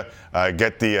with you.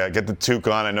 Get the toque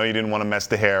on. I know you didn't want to mess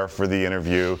the hair for the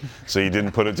interview, so you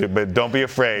didn't put it. But don't be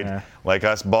afraid. Yeah. Like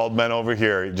us bald men over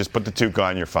here, just put the toque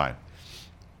on. You're fine.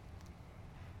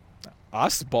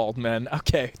 Us bald men.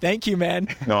 Okay, thank you, man.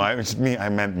 No, I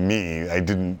meant me. I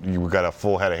didn't. You got a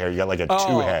full head of hair. You got like a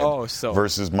 2-head so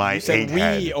versus my 8-head.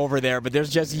 We over there, but there's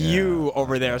just you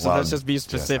over there. So let's just be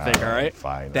specific, all right?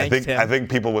 Fine. Thanks, Tim. I think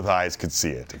people with eyes could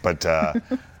see it, but.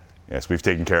 Yes, we've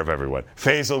taken care of everyone.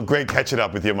 Faisal, great catching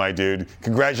up with you, my dude.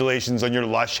 Congratulations on your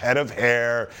lush head of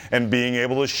hair and being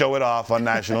able to show it off on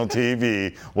national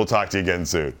TV. We'll talk to you again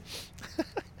soon.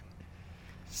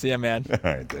 See ya, man. All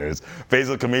right, there's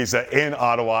Faisal Khamisa in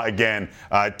Ottawa. Again,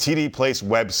 TD Place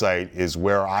website is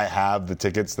where I have the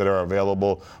tickets that are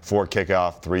available for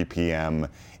kickoff, 3 p.m.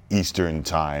 Eastern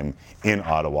time in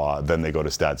Ottawa. Then they go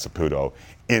to Stade Saputo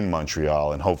in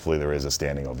Montreal, and hopefully there is a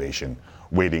standing ovation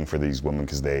waiting for these women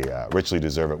because they richly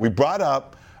deserve it. We brought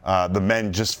up the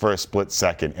men just for a split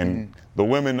second, and the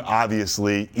women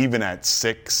obviously, even at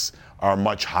 6, are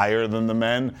much higher than the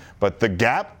men, but the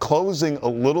gap closing a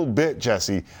little bit,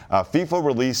 Jesse. FIFA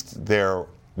released their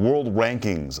world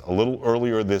rankings a little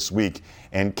earlier this week,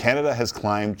 and Canada has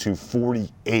climbed to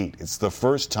 48. It's the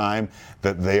first time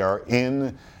that they are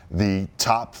in the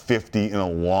top 50 in a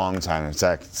long time.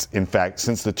 In fact,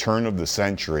 since the turn of the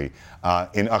century.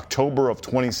 In October of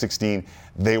 2016,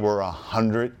 they were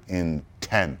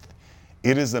 110th.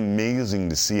 It is amazing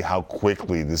to see how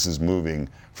quickly this is moving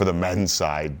for the men's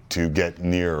side to get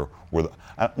near where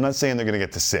I'm not saying they're going to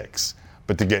get to 6,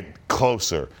 but to get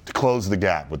closer, to close the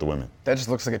gap with the women. That just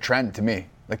looks like a trend to me.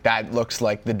 Like, that looks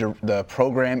like the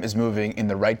program is moving in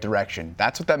the right direction.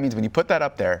 That's what that means when you put that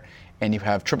up there and you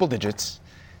have triple digits.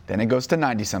 Then it goes to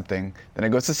 90-something, then it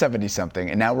goes to 70-something,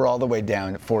 and now we're all the way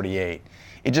down at 48.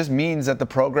 It just means that the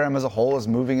program as a whole is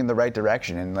moving in the right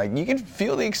direction. And, like, you can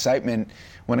feel the excitement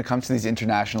when it comes to these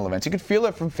international events. You can feel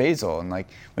it from Faisal. And, like,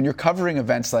 when you're covering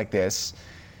events like this,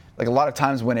 like, a lot of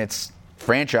times when it's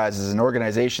franchises and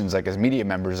organizations, like, as media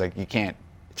members, like, you can't,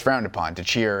 it's frowned upon to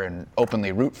cheer and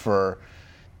openly root for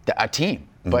a team.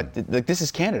 But this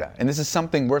is Canada, and this is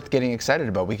something worth getting excited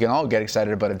about. We can all get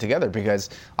excited about it together because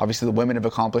obviously the women have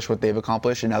accomplished what they've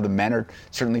accomplished, and now the men are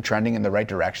certainly trending in the right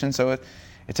direction. So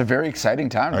it's a very exciting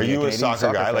time. Are you a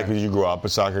soccer guy? Like, did you grow up a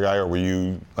soccer guy, or were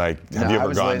you have you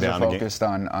ever gone down? I was focused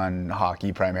on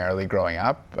hockey primarily growing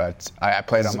up, but I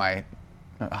played on my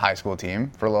high school team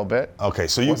for a little bit. Okay,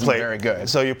 so you wasn't played very good.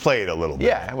 So you played a little bit.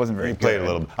 Yeah, it wasn't very good. You played a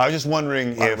little bit. I was just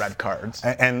wondering if red cards.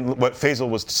 And what Faisal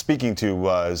was speaking to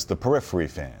was the periphery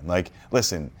fan. Like,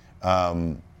 listen,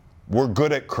 we're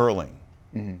good at curling,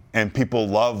 and people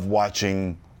love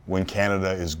watching when Canada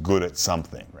is good at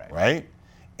something, right?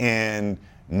 And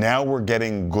now we're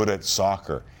getting good at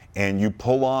soccer. And you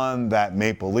pull on that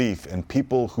maple leaf, and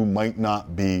people who might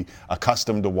not be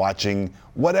accustomed to watching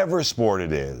whatever sport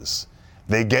it is,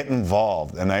 they get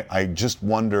involved. And I just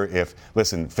wonder if,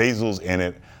 listen, Faisal's in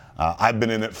it. I've been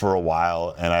in it for a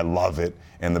while, and I love it.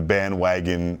 And the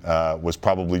bandwagon was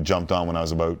probably jumped on when I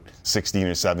was about 16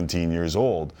 or 17 years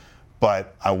old.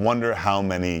 But I wonder how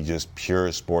many just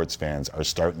pure sports fans are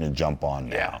starting to jump on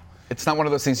now. Yeah. It's not one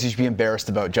of those things you should be embarrassed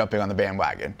about jumping on the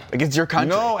bandwagon. Like, it's your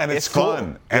country. No, and it's fun.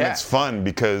 Cool. And it's fun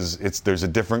because there's a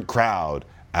different crowd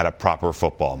at a proper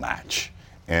football match.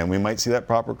 And we might see that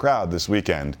proper crowd this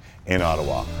weekend in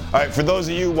Ottawa. All right, for those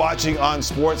of you watching on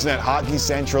Sportsnet, Hockey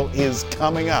Central is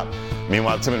coming up.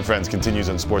 Meanwhile, Tim and Friends continues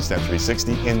on Sportsnet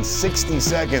 360. In 60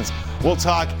 seconds, we'll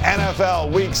talk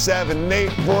NFL Week 7,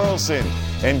 Nate Burleson,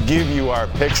 and give you our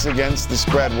picks against the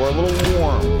spread. We're a little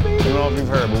warm. I don't know if you've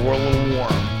heard, but we're a little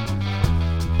warm.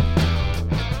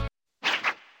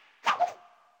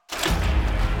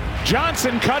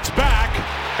 Johnson cuts back,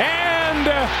 and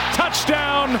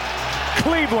touchdown,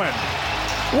 Cleveland.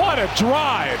 What a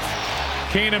drive.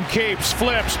 Keenum keeps,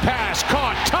 flips, pass,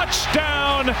 caught,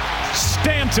 touchdown,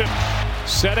 Stanton.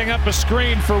 Setting up a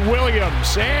screen for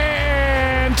Williams,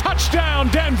 and touchdown,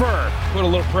 Denver. Put a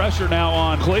little pressure now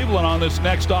on Cleveland on this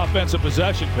next offensive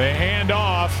possession. They hand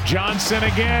off, Johnson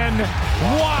again.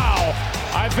 Wow.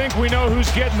 I think we know who's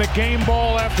getting the game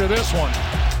ball after this one.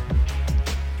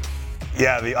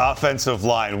 Yeah, the offensive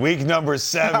line. Week number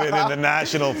 7 in the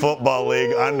National Football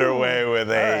League underway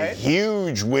with a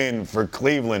huge win for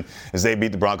Cleveland as they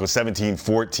beat the Broncos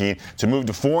 17-14 to move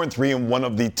to 4-3 in one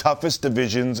of the toughest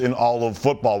divisions in all of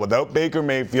football. Without Baker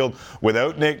Mayfield,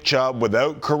 without Nick Chubb,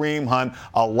 without Kareem Hunt,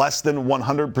 a less than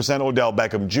 100% Odell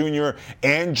Beckham Jr.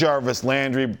 and Jarvis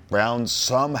Landry, Browns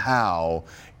somehow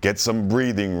get some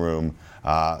breathing room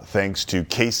thanks to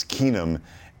Case Keenum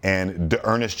and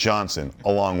D'Ernest Johnson,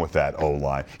 along with that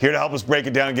O-line. Here to help us break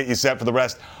it down and get you set for the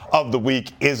rest of the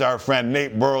week is our friend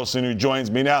Nate Burleson, who joins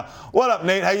me now. What up,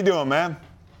 Nate? How you doing, man?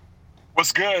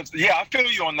 What's good? Yeah, I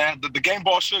feel you on that. The game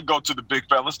ball should go to the big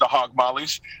fellas, the hog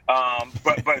mollies.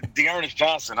 But D'Ernest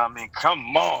Johnson, I mean,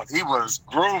 come on. He was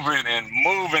grooving and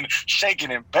moving,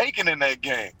 shaking and baking in that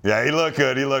game. Yeah, he looked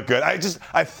good.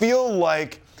 I feel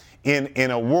like in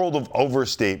a world of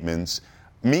overstatements,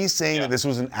 me saying that this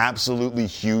was an absolutely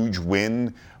huge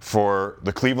win for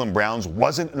the Cleveland Browns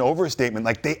wasn't an overstatement.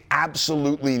 Like, they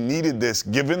absolutely needed this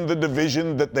given the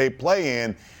division that they play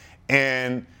in.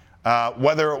 And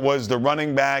whether it was the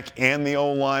running back and the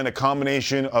O-line, a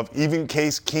combination of even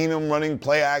Case Keenum running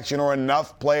play action or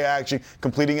enough play action,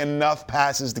 completing enough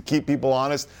passes to keep people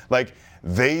honest, like,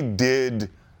 they did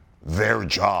their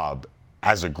job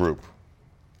as a group.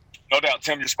 No doubt,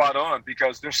 Tim, you're spot on,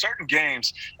 because there's certain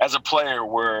games as a player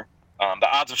where the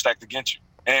odds are stacked against you.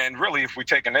 And really, if we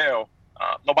take an L,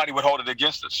 nobody would hold it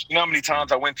against us. You know how many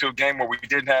times I went to a game where we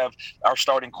didn't have our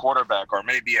starting quarterback, or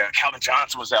maybe Calvin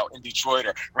Johnson was out in Detroit,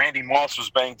 or Randy Moss was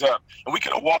banged up, and we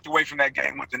could have walked away from that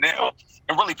game with an L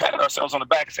and really patted ourselves on the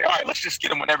back and say, all right, let's just get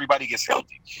them when everybody gets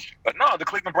healthy. But no, the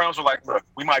Cleveland Browns were like, look,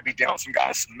 we might be down some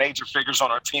guys, some major figures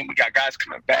on our team. We got guys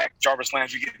coming back, Jarvis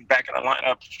Landry getting back in the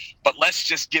lineup, but let's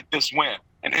just get this win.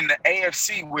 And in the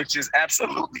AFC, which is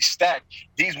absolutely stacked,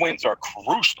 these wins are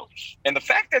crucial. And the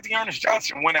fact that D'Ernest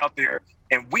Johnson went out there,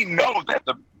 and we know that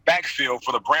the backfield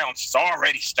for the Browns is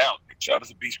already stout. Nick Chubb is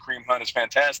a beast. Kareem Hunt is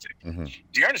fantastic.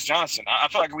 D'Ernest Johnson, I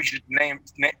feel like we should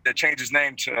change his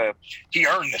name to He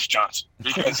Earned This Johnson,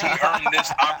 because he earned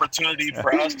this opportunity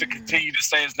for us to continue to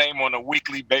say his name on a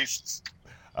weekly basis.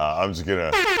 I'm just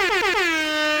going to...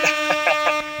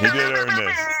 He did earn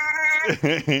this.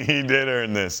 He did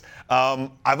earn this.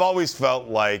 I've always felt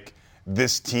like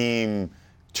this team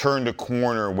turned a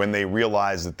corner when they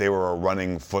realized that they were a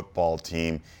running football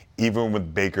team, even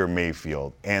with Baker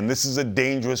Mayfield. And this is a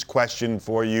dangerous question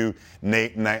for you,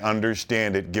 Nate, and I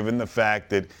understand it, given the fact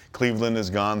that Cleveland has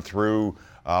gone through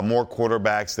more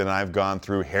quarterbacks than I've gone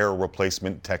through hair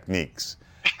replacement techniques.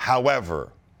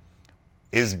 However,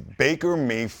 is Baker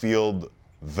Mayfield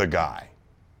the guy?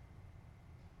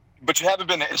 But you haven't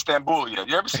been to Istanbul yet.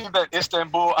 You ever seen that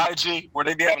Istanbul IG where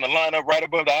they be having a lineup right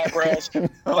above the eyebrows?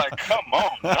 Like, come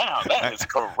on now, that is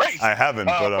crazy. I haven't,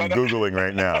 but I'm Googling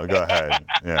right now. Go ahead.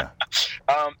 Yeah.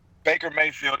 Baker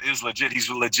Mayfield is legit. He's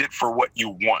legit for what you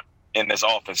want in this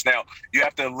offense. Now, you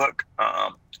have to look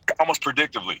almost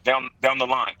predictably down the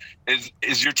line.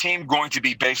 Is your team going to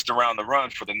be based around the run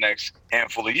for the next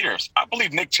handful of years? I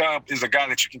believe Nick Chubb is a guy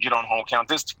that you can get on home count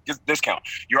discount.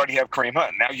 You already have Kareem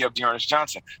Hunt. Now you have Dearness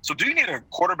Johnson. So do you need a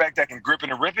quarterback that can grip it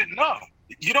and rip it? No.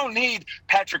 You don't need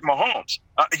Patrick Mahomes.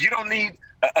 You don't need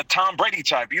a Tom Brady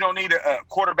type. You don't need a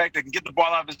quarterback that can get the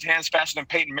ball out of his hands faster than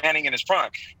Peyton Manning in his prime.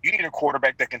 You need a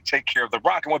quarterback that can take care of the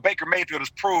rock. And what Baker Mayfield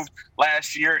has proved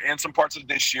last year and some parts of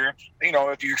this year,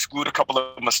 if you exclude a couple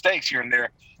of mistakes here and there,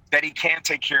 that he can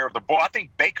take care of the ball. I think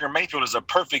Baker Mayfield is a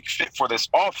perfect fit for this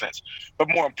offense. But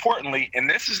more importantly, and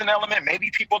this is an element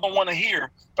maybe people don't want to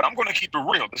hear, but I'm going to keep it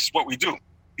real. This is what we do.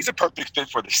 He's a perfect fit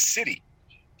for the city.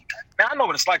 Now, I know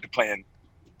what it's like to play in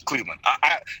Cleveland.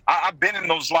 I've been in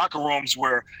those locker rooms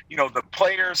where, the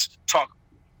players talk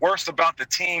worse about the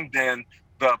team than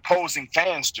the opposing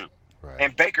fans do. Right.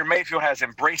 And Baker Mayfield has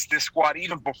embraced this squad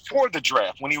even before the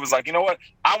draft when he was like, you know what?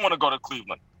 I want to go to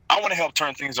Cleveland. I want to help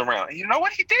turn things around. And you know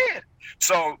what? He did.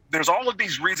 So there's all of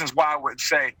these reasons why I would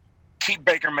say keep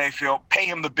Baker Mayfield, pay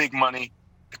him the big money.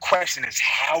 The question is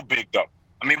how big, though?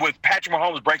 I mean, with Patrick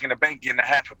Mahomes breaking the bank, getting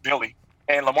 $500 million,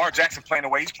 and Lamar Jackson playing the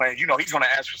way he's playing, he's going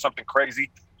to ask for something crazy.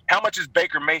 How much is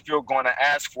Baker Mayfield going to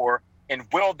ask for, and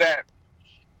will that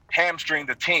hamstring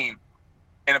the team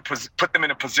and put them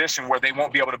in a position where they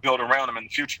won't be able to build around them in the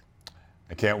future?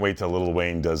 I can't wait till Lil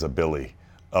Wayne does a Billy.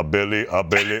 A Billy.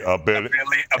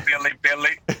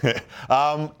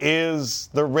 Is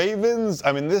the Ravens,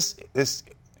 this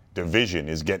division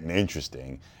is getting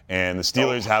interesting, and the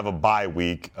Steelers have a bye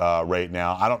week right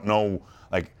now. I don't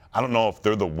know if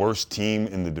they're the worst team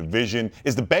in the division.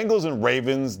 Is the Bengals and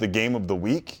Ravens the game of the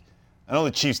week? I know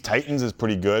the Chiefs-Titans is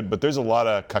pretty good, but there's a lot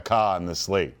of caca on this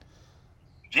slate.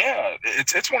 Yeah,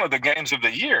 it's one of the games of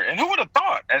the year. And who would have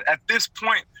thought at this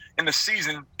point in the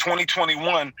season,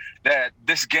 2021, that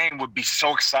this game would be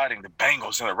so exciting? The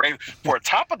Bengals and the Ravens for a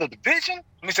top of the division.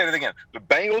 Let me say that again. The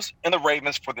Bengals and the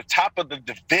Ravens for the top of the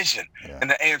division in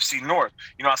the AFC North.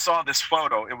 I saw this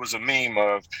photo. It was a meme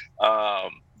of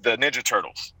the Ninja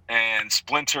Turtles. And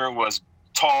Splinter was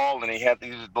tall, and he had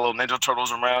these little Ninja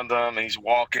Turtles around him, and he's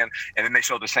walking. And then they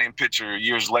showed the same picture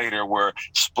years later where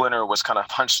Splinter was kind of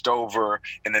hunched over,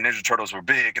 and the Ninja Turtles were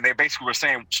big. And they basically were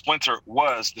saying Splinter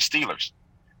was the Steelers.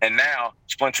 And now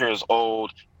Splinter is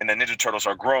old, and the Ninja Turtles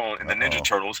are grown, and the Ninja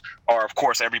Turtles are, of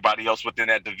course, everybody else within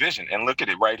that division. And look at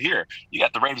it right here. You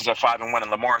got the Ravens at 5-1, and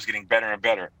Lamar's getting better and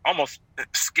better. Almost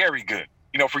scary good.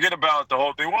 Forget about the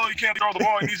whole thing. Well, he can't throw the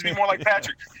ball. He needs to be more like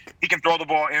Patrick. He can throw the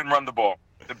ball and run the ball.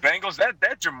 The Bengals,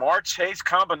 that Jamar Chase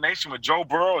combination with Joe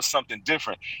Burrow is something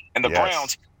different. And the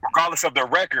Browns, regardless of their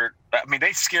record,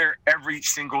 they scare every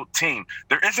single team.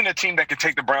 There isn't a team that can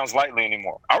take the Browns lightly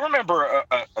anymore. I remember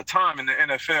a time in the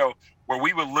NFL where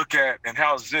we would look at, and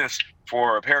how's this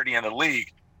for a parity in the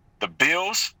league, the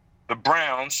Bills, the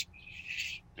Browns,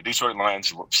 the Detroit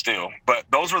Lions still, but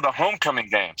those were the homecoming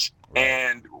games.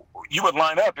 And you would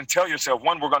line up and tell yourself,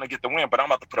 one, we're going to get the win, but I'm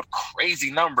about to put up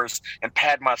crazy numbers and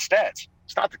pad my stats.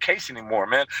 It's not the case anymore,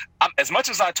 man. As much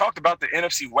as I talked about the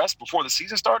NFC West before the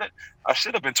season started, I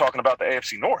should have been talking about the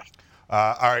AFC North.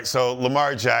 All right, so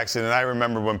Lamar Jackson, and I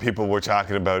remember when people were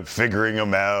talking about figuring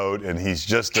him out, and he's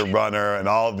just a runner and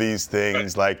all these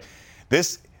things. Like,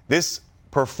 this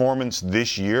performance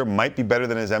this year might be better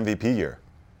than his MVP year.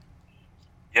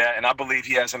 Yeah, and I believe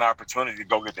he has an opportunity to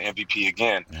go get the MVP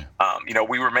again.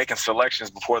 We were making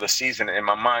selections before the season, and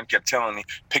my mind kept telling me,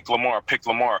 pick Lamar, pick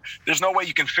Lamar. There's no way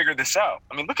you can figure this out.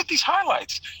 Look at these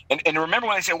highlights. And remember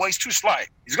when they said, well, he's too slight.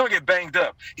 He's going to get banged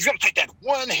up. He's going to take that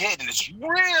one hit, and it's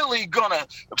really going to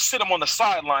sit him on the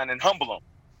sideline and humble him.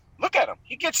 Look at him.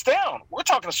 He gets down. We're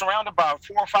talking surrounded by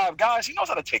 4 or 5 guys. He knows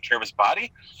how to take care of his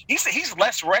body. He's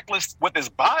less reckless with his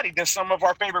body than some of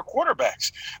our favorite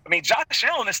quarterbacks. Josh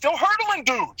Allen is still hurdling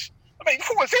dudes.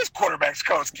 Who was his quarterback's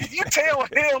coach? Can you tell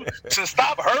him to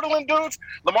stop hurdling dudes?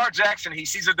 Lamar Jackson, he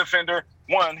sees a defender.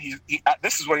 One,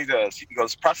 this is what he does. He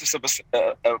goes process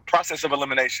of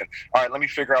elimination. All right, let me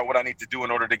figure out what I need to do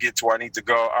in order to get to where I need to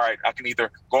go. All right, I can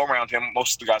either go around him.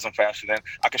 Most of the guys I'm faster than.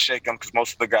 I can shake him because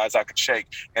most of the guys I can shake.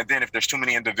 And then if there's too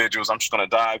many individuals, I'm just going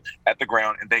to dive at the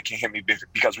ground, and they can hit me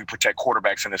because we protect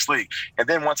quarterbacks in this league. And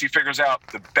then once he figures out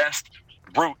the best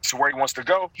route to where he wants to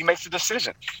go, he makes a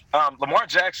decision. Lamar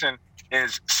Jackson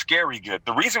is scary good.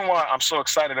 The reason why I'm so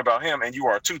excited about him, and you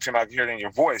are too, Tim, I can hear it in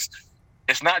your voice,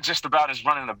 it's not just about his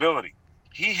running ability.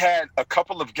 He had a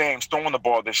couple of games throwing the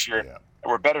ball this year that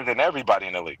were better than everybody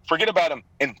in the league. Forget about him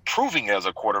improving as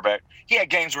a quarterback. He had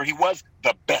games where he was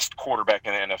the best quarterback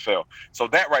in the NFL. So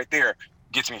that right there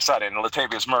gets me excited. And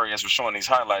Latavius Murray, as we're showing these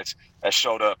highlights, has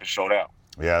showed up and showed out.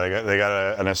 Yeah, they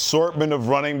got an assortment of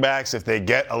running backs. If they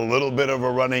get a little bit of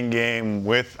a running game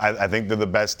with, I think they're the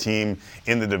best team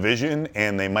in the division,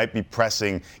 and they might be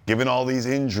pressing, given all these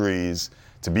injuries,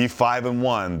 to be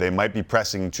 5-1. They might be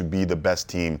pressing to be the best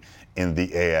team in the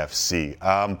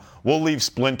AFC. We'll leave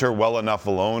Splinter well enough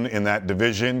alone in that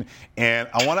division, and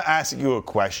I want to ask you a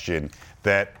question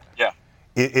that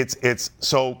it's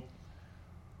so.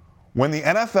 When the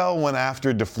NFL went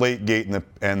after Deflategate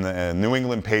and the New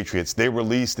England Patriots, they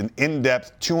released an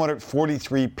in-depth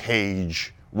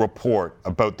 243-page report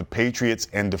about the Patriots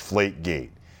and Deflategate.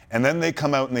 And then they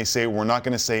come out and they say, we're not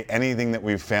going to say anything that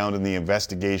we've found in the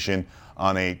investigation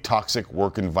on a toxic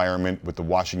work environment with the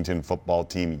Washington football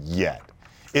team yet.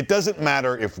 It doesn't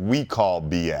matter if we call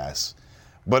BS,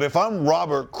 but if I'm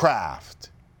Robert Kraft,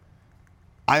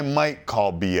 I might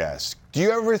call BS. Do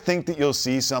you ever think that you'll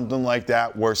see something like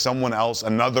that where someone else,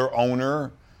 another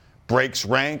owner, breaks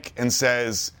rank and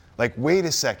says, like, wait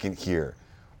a second here,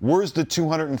 where's the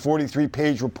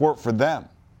 243-page report for them?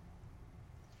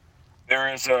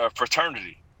 There is a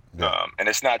fraternity, and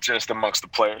it's not just amongst the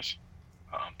players,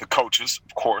 the coaches,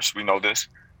 of course, we know this,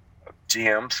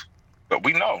 GMs, but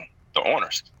we know the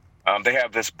owners. They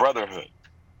have this brotherhood.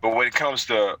 But when it comes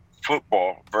to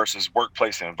football versus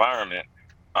workplace environment,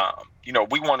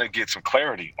 we want to get some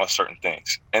clarity on certain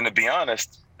things. And to be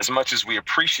honest, as much as we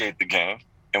appreciate the game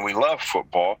and we love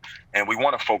football and we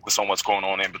want to focus on what's going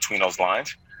on in between those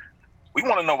lines, we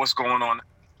want to know what's going on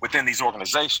within these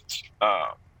organizations.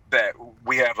 That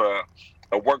we have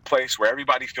a workplace where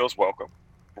everybody feels welcome,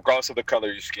 regardless of the color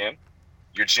of your skin,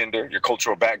 your gender, your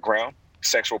cultural background,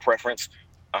 sexual preference.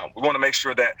 We want to make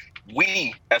sure that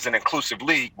we, as an inclusive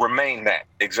league, remain that.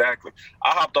 Exactly.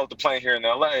 I hopped off the plane here in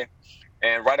LA,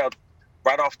 and right out of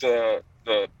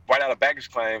baggage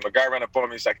claim, a guy ran up on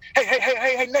me. He's like,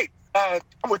 "Hey, Nate, I'm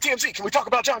with TMZ. Can we talk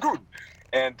about John Gruden?"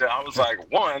 And I was like,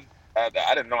 one, I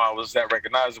didn't know I was that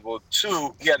recognizable.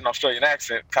 Two, he had an Australian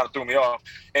accent, kind of threw me off.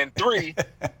 And three,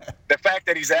 the fact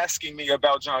that he's asking me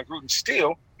about John Gruden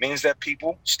still means that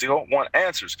people still want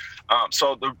answers.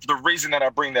 So the reason that I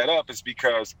bring that up is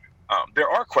because there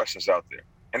are questions out there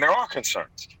and there are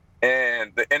concerns.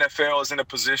 And the NFL is in a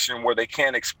position where they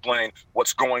can't explain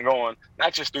what's going on,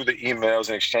 not just through the emails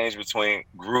and exchange between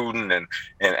Gruden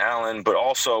and Allen, but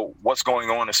also what's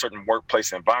going on in certain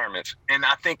workplace environments. And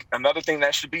I think another thing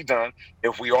that should be done,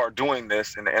 if we are doing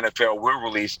this, and the NFL will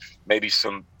release maybe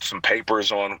some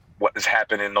papers on what has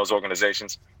happened in those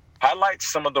organizations, highlight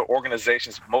some of the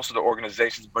organizations, most of the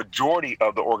organizations, majority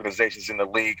of the organizations in the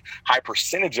league, high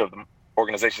percentage of them,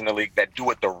 organizations in the league that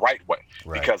do it the right way.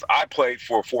 Right. Because I played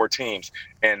for 4 teams,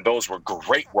 and those were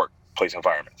great workplace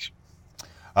environments.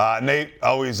 Nate,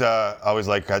 always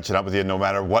like catching up with you no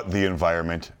matter what the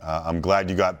environment. I'm glad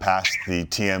you got past the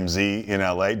TMZ in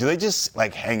LA. Do they just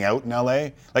hang out in LA?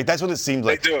 That's what it seems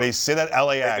like. They sit at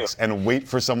LAX and wait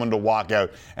for someone to walk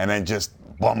out and then just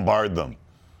bombard them.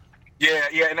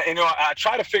 Yeah, and I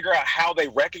try to figure out how they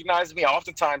recognize me. I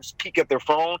oftentimes peek at their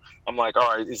phone. I'm like,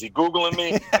 all right, is he Googling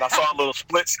me? And I saw a little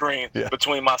split screen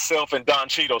between myself and Don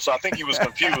Cheadle. So I think he was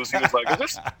confused. He was like,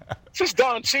 is this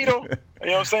Don Cheadle? You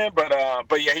know what I'm saying?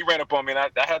 But yeah, he ran up on me, and I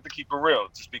had to keep it real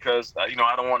just because, I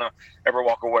don't want to ever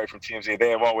walk away from TMZ. They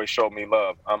have always showed me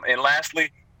love. And lastly,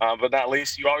 but not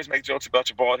least, you always make jokes about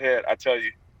your bald head. I tell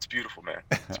you, it's beautiful, man.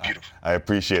 It's beautiful. I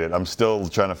appreciate it. I'm still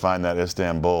trying to find that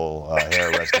Istanbul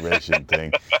hair restoration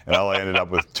thing, and all I ended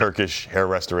up with Turkish hair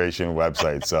restoration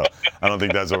website. So I don't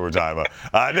think that's what we're talking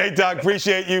about. Nate Dogg,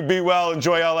 appreciate you. Be well.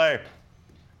 Enjoy LA.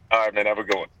 All right, man. Have a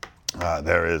good one.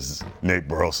 There is Nate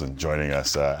Burleson joining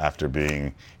us after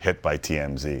being hit by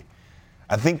TMZ.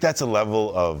 I think that's a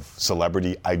level of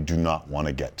celebrity I do not want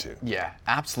to get to. Yeah,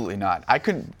 absolutely not. I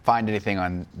couldn't find anything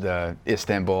on the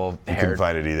Istanbul hair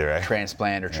find it either,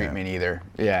 transplant or treatment either.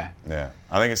 Yeah. Yeah.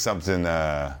 I think it's something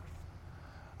that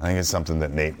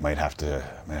Nate might have to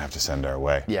send our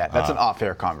way. Yeah, that's an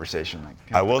off-air conversation.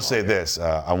 I will say this.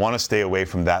 I want to stay away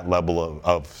from that level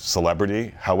of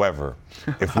celebrity. However,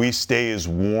 if we stay as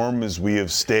warm as we have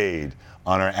stayed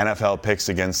on our NFL picks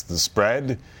against the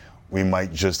spread, we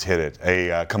might just hit it.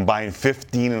 A combined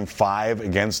 15-5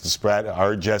 against the spread.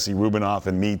 Our Jesse Rubinoff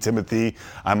and me, Timothy.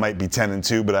 I might be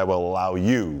 10-2, but I will allow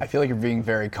you. I feel like you're being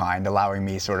very kind, allowing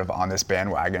me sort of on this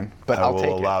bandwagon. But I'll take it. I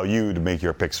will allow you to make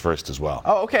your picks first as well.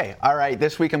 Oh, okay. All right.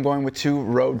 This week I'm going with 2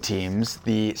 road teams.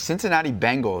 The Cincinnati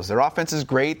Bengals. Their offense is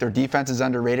great. Their defense is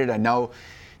underrated. I know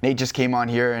Nate just came on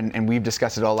here and we've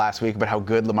discussed it all last week about how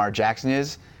good Lamar Jackson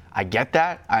is. I get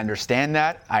that. I understand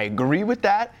that. I agree with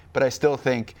that. But I still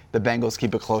think the Bengals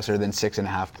keep it closer than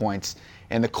 6.5 points.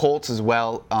 And the Colts as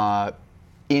well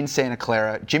in Santa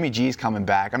Clara. Jimmy G's coming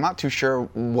back. I'm not too sure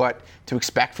what to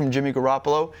expect from Jimmy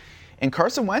Garoppolo. And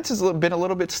Carson Wentz has been a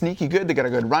little bit sneaky good. They got a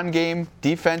good run game.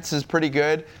 Defense is pretty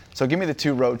good. So give me the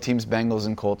 2 road teams, Bengals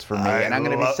and Colts for me. And I'm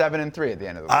going to be 7-3 at the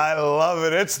end of the week. I love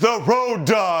it. It's the road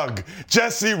dog,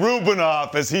 Jesse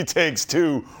Rubinoff, as he takes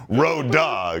 2 road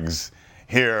dogs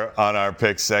here on our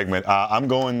pick segment. I'm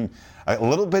going a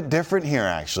little bit different here,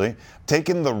 actually.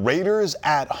 Taking the Raiders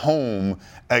at home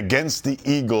against the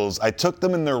Eagles. I took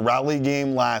them in their rally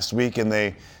game last week, and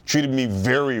they treated me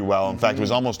very well. In fact, it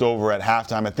was almost over at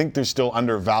halftime. I think they're still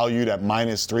undervalued at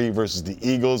 -3 versus the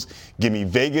Eagles. Give me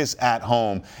Vegas at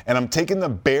home. And I'm taking the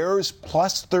Bears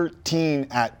 +13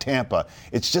 at Tampa.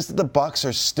 It's just that the Bucs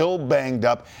are still banged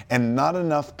up, and not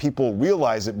enough people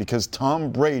realize it because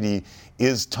Tom Brady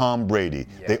is Tom Brady.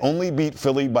 Yeah. They only beat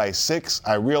Philly by 6.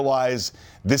 I realize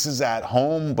this is at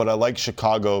home, but I like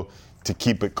Chicago to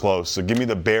keep it close. So give me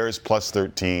the Bears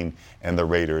 +13 and the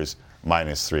Raiders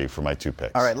 -3 for my 2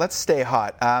 picks. All right, let's stay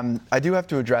hot. I do have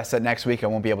to address that next week I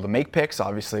won't be able to make picks.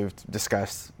 Obviously, we've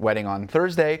discussed wedding on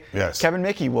Thursday. Yes. Kevin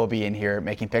Mickey will be in here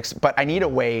making picks, but I need a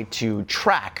way to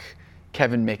track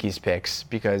Kevin Mickey's picks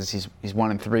because he's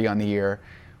 1-3 on the year.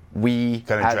 We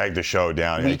kind of dragged the show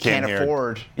down. We can't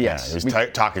afford. Yes, he was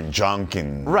talking junk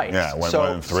and right. Yeah,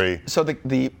 1-3. So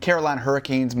the Carolina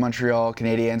Hurricanes, Montreal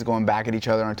Canadiens going back at each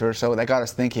other on tour. So that got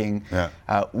us thinking. Yeah.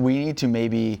 We need to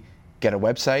maybe get a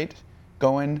website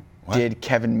going. What? Did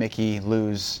Kevin Mickey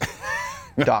lose.com?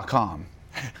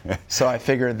 So I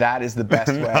figured that is the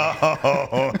best way.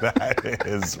 No, that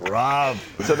is Rob.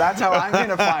 So that's how I'm going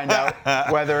to find out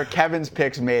whether Kevin's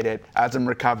picks made it as I'm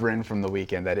recovering from the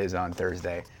weekend that is on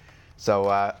Thursday.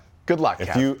 So good luck, If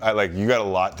Kevin. you got a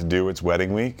lot to do, it's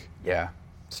wedding week. Yeah.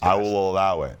 I will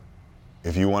allow it.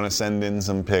 If you want to send in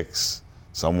some picks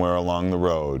somewhere along the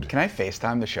road. Can I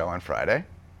FaceTime the show on Friday?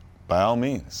 By all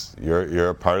means. You're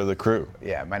a part of the crew.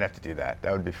 Yeah, I might have to do that.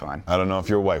 That would be fun. I don't know if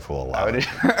your wife will allow it.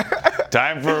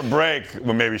 Time for a break.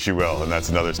 Well, maybe she will, and that's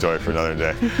another story for another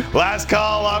day. Last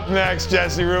call up next.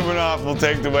 Jesse Rubinoff will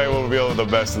take the way. We'll reveal the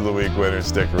best of the week winners.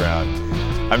 Stick around.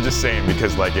 I'm just saying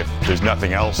because, if there's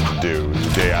nothing else to do the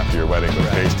day after your wedding but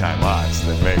FaceTime us,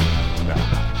 then maybe. No.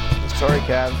 Sorry,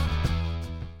 Kev.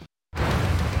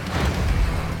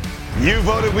 You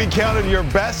voted, we counted your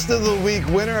best of the week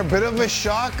winner. A bit of a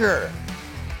shocker.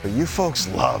 But you folks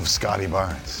love Scotty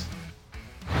Barnes.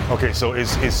 Okay, so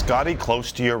is Scotty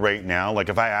close to you right now?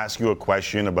 If I ask you a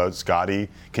question about Scotty,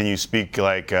 can you speak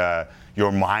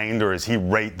your mind, or is he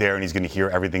right there and he's going to hear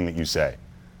everything that you say?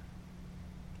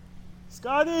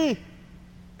 Scotty!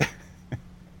 I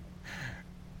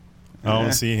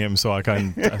don't see him, so I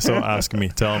can't. So ask me,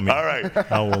 tell me. All right.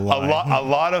 I will lie. A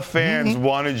lot of fans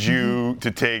wanted you to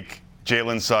take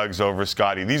Jalen Suggs over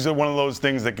Scotty. These are one of those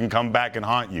things that can come back and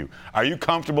haunt you. Are you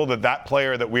comfortable that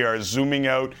player that we are zooming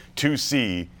out to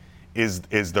see is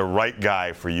the right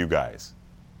guy for you guys?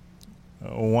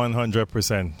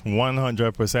 100%.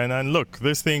 100%. And look,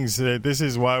 this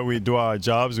is why we do our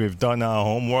jobs. We've done our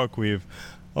homework.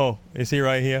 Oh, is he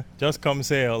right here? Just come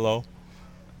say hello.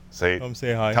 Come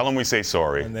say hi. Tell him we say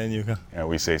sorry. And then you can. Yeah,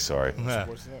 we say sorry.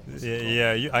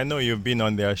 Yeah. I know you've been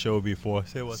on their show before.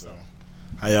 Say what's up.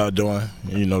 How y'all doing?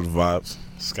 You know the vibes.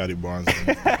 Scotty Barnes.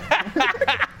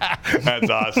 That's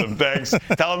awesome. Thanks.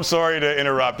 Tell him sorry to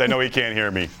interrupt. I know he can't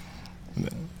hear me.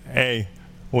 Hey,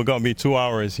 we're going to be 2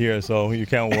 hours here, so you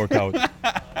can't work out.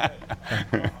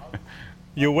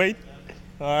 You wait?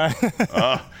 All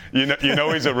right. You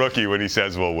know he's a rookie when he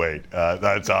says we'll wait.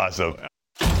 That's awesome.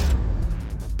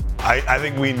 I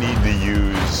think we need to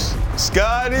use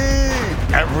Scotty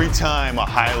every time a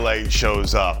highlight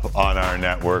shows up on our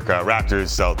network. Raptors,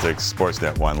 Celtics,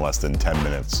 Sportsnet 1, less than 10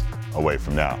 minutes away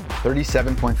from now.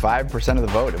 37.5% of the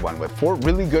vote it won with 4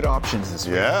 really good options this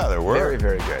week. Yeah, there were. Very,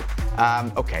 very good.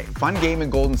 Okay, fun game in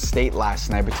Golden State last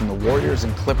night between the Warriors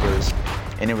and Clippers,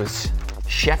 and it was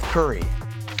Chef Curry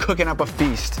cooking up a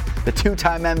feast. The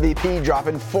 2-time MVP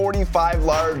dropping 45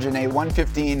 large in a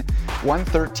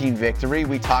 115-113 victory.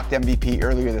 We talked MVP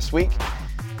earlier this week,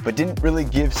 but didn't really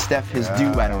give Steph his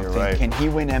due, I don't think. Right. Can he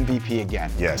win MVP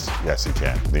again? Yes, he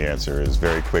can. The answer is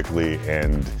very quickly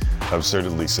and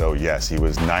absurdly so, yes. He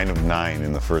was 9 of 9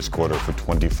 in the first quarter for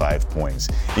 25 points.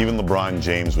 Even LeBron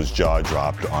James was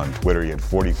jaw-dropped on Twitter. He had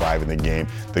 45 in the game,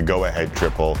 the go-ahead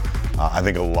triple. I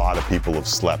think a lot of people have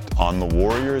slept on the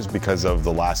Warriors because of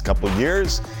the last couple of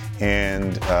years.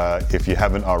 And if you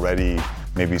haven't already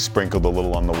maybe sprinkled a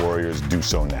little on the Warriors, do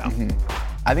so now.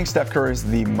 I think Steph Curry is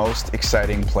the most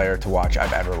exciting player to watch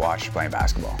I've ever watched playing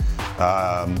basketball.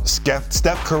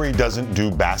 Steph Curry doesn't do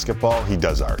basketball, he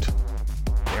does art.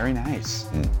 Very nice.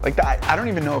 Like that, I don't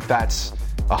even know if that's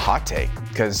a hot take,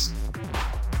 because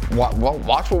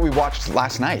watch what we watched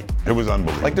last night. It was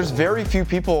unbelievable. Like, there's very few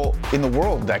people in the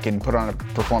world that can put on a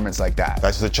performance like that.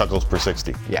 That's the chuckles per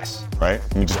 60. Yes. Right?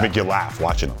 I mean, just make you laugh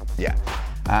watching them. Yeah.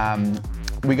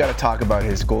 We got to talk about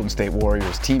his Golden State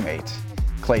Warriors teammate,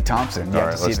 Klay Thompson. All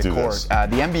right, let's do this. The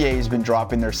NBA has been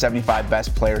dropping their 75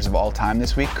 best players of all time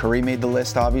this week. Curry made the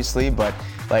list, obviously, but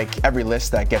like every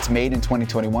list that gets made in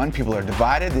 2021, people are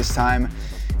divided. This time,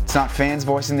 it's not fans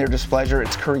voicing their displeasure,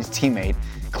 it's Curry's teammate.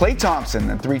 Klay Thompson,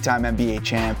 the 3-time NBA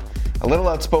champ, a little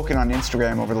outspoken on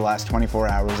Instagram over the last 24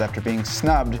 hours after being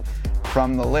snubbed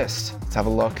from the list. Let's have a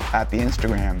look at the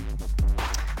Instagram.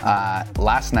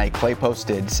 Last night, Klay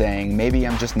posted saying, "Maybe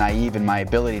I'm just naive in my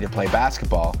ability to play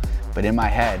basketball, but in my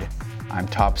head, I'm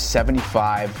top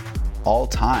 75 all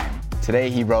time." Today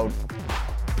he wrote,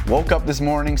 "Woke up this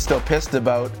morning still pissed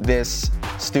about this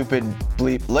stupid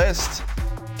bleep list.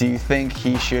 Do you think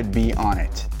he should be on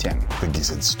it, Tim?" I think he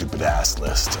said stupid ass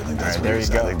list. I think that's All right, what there he you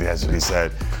said. go. I think that's what he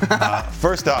said.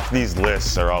 First off, these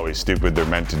lists are always stupid. They're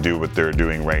meant to do what they're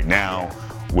doing right now,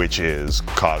 which is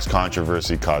cause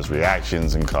controversy, cause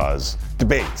reactions, and cause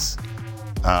debates.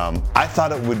 I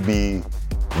thought it would be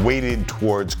weighted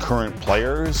towards current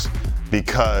players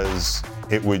because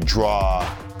it would draw,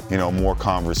 more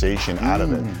conversation out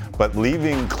of it. But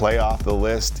leaving Klay off the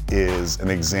list is an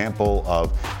example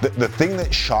of the thing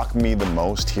that shocked me the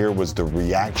most here was the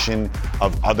reaction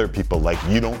of other people. Like,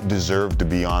 you don't deserve to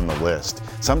be on the list.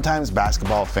 Sometimes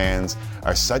basketball fans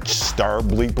are such star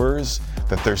bleepers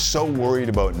that they're so worried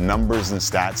about numbers and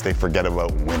stats they forget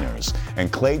about winners. And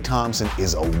Klay Thompson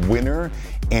is a winner,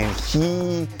 and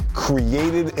he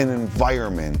created an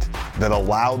environment that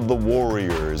allowed the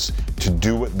Warriors to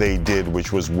do what they did,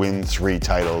 which was win 3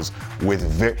 titles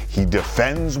he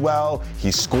defends well,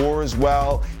 he scores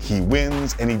well, he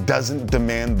wins, and he doesn't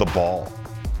demand the ball.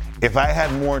 If I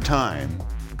had more time,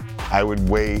 I would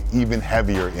weigh even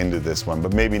heavier into this one,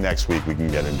 but maybe next week we can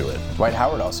get into it. Dwight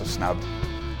Howard also snubbed.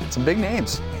 Some big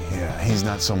names. Yeah, he's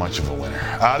not so much of a winner.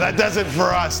 That does it for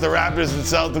us. The Raptors and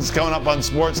Celtics coming up on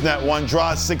Sportsnet 1.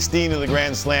 Draw 16 of the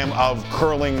Grand Slam of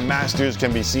Curling Masters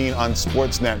can be seen on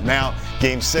Sportsnet now.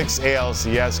 Game 6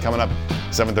 ALCS coming up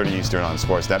 7:30 Eastern on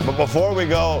Sportsnet. But before we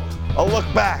go, a look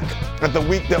back at the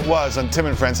week that was on Tim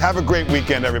and Friends. Have a great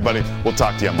weekend, everybody. We'll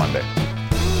talk to you on Monday.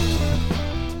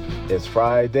 It's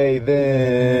Friday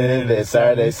then. It's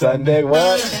Saturday, Sunday,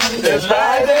 what? It's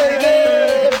Friday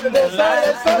then. It's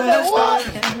Friday, Sunday, what?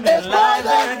 It's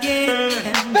Friday again.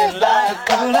 It's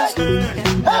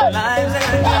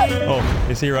Friday. Oh,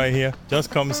 is he right here?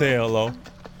 Just come say hello.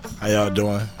 How y'all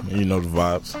doing? You know the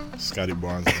vibes. Scotty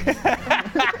Barnes.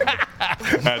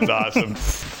 That's awesome.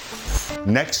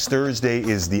 Next Thursday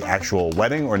is the actual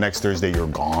wedding, or next Thursday you're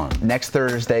gone? Next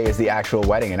Thursday is the actual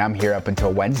wedding, and I'm here up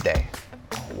until Wednesday.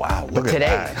 Oh, wow, But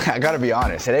today, I gotta be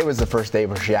honest, today was the first day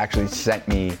where she actually sent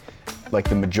me like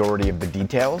the majority of the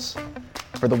details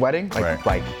for the wedding.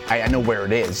 Like I know where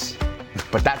it is,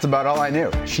 but that's about all I knew.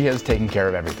 She has taken care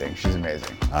of everything. She's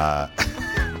amazing.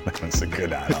 That's a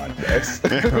good add-on.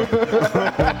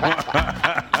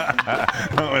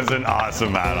 That was an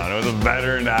awesome add-on. It was a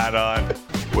veteran add-on.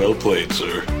 Well played,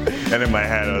 sir. And in my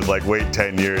head, I was like, wait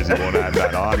 10 years, you won't add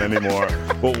that on anymore.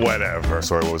 But whatever.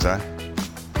 Sorry, what was that?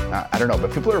 I don't know,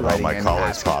 but people are writing my in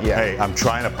collar's popped. yeah. Hey, I'm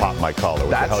trying to pop my collar. What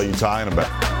the hell are you talking about?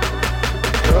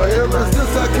 Ever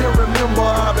since I can remember,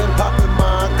 I've been popping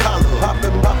my collar,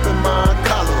 popping my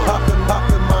collar,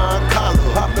 popping my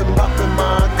collar, popping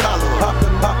my collar,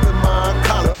 popping my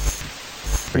collar.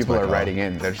 People are writing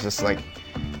in. They're just like,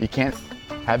 you can't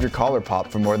have your collar pop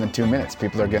for more than 2 minutes.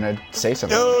 People are gonna say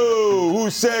something. Oh, who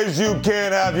says you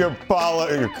can't have your collar?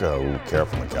 Oh,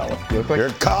 careful, McCallum. You look like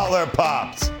your collar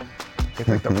popped. You look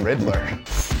like the Riddler.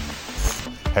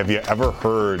 Have you ever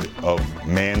heard of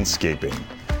manscaping?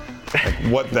 Like,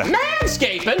 what the?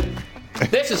 Manscaping?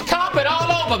 This is carpet all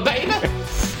over, baby.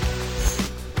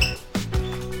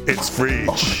 It's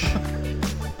Freach.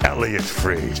 Elliot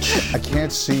Freach. I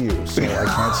can't see you, so I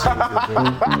can't see what you're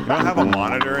doing. You don't have a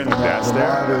monitor in the desk the there?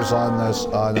 monitor's on our.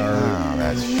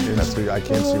 I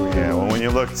can't see what you're Yeah, doing. well, when you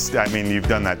look, I mean, you've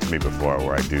done that to me before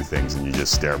where I do things and you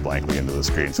just stare blankly into the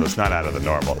screen, so it's not out of the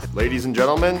normal. Ladies and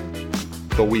gentlemen,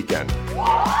 The Weeknd.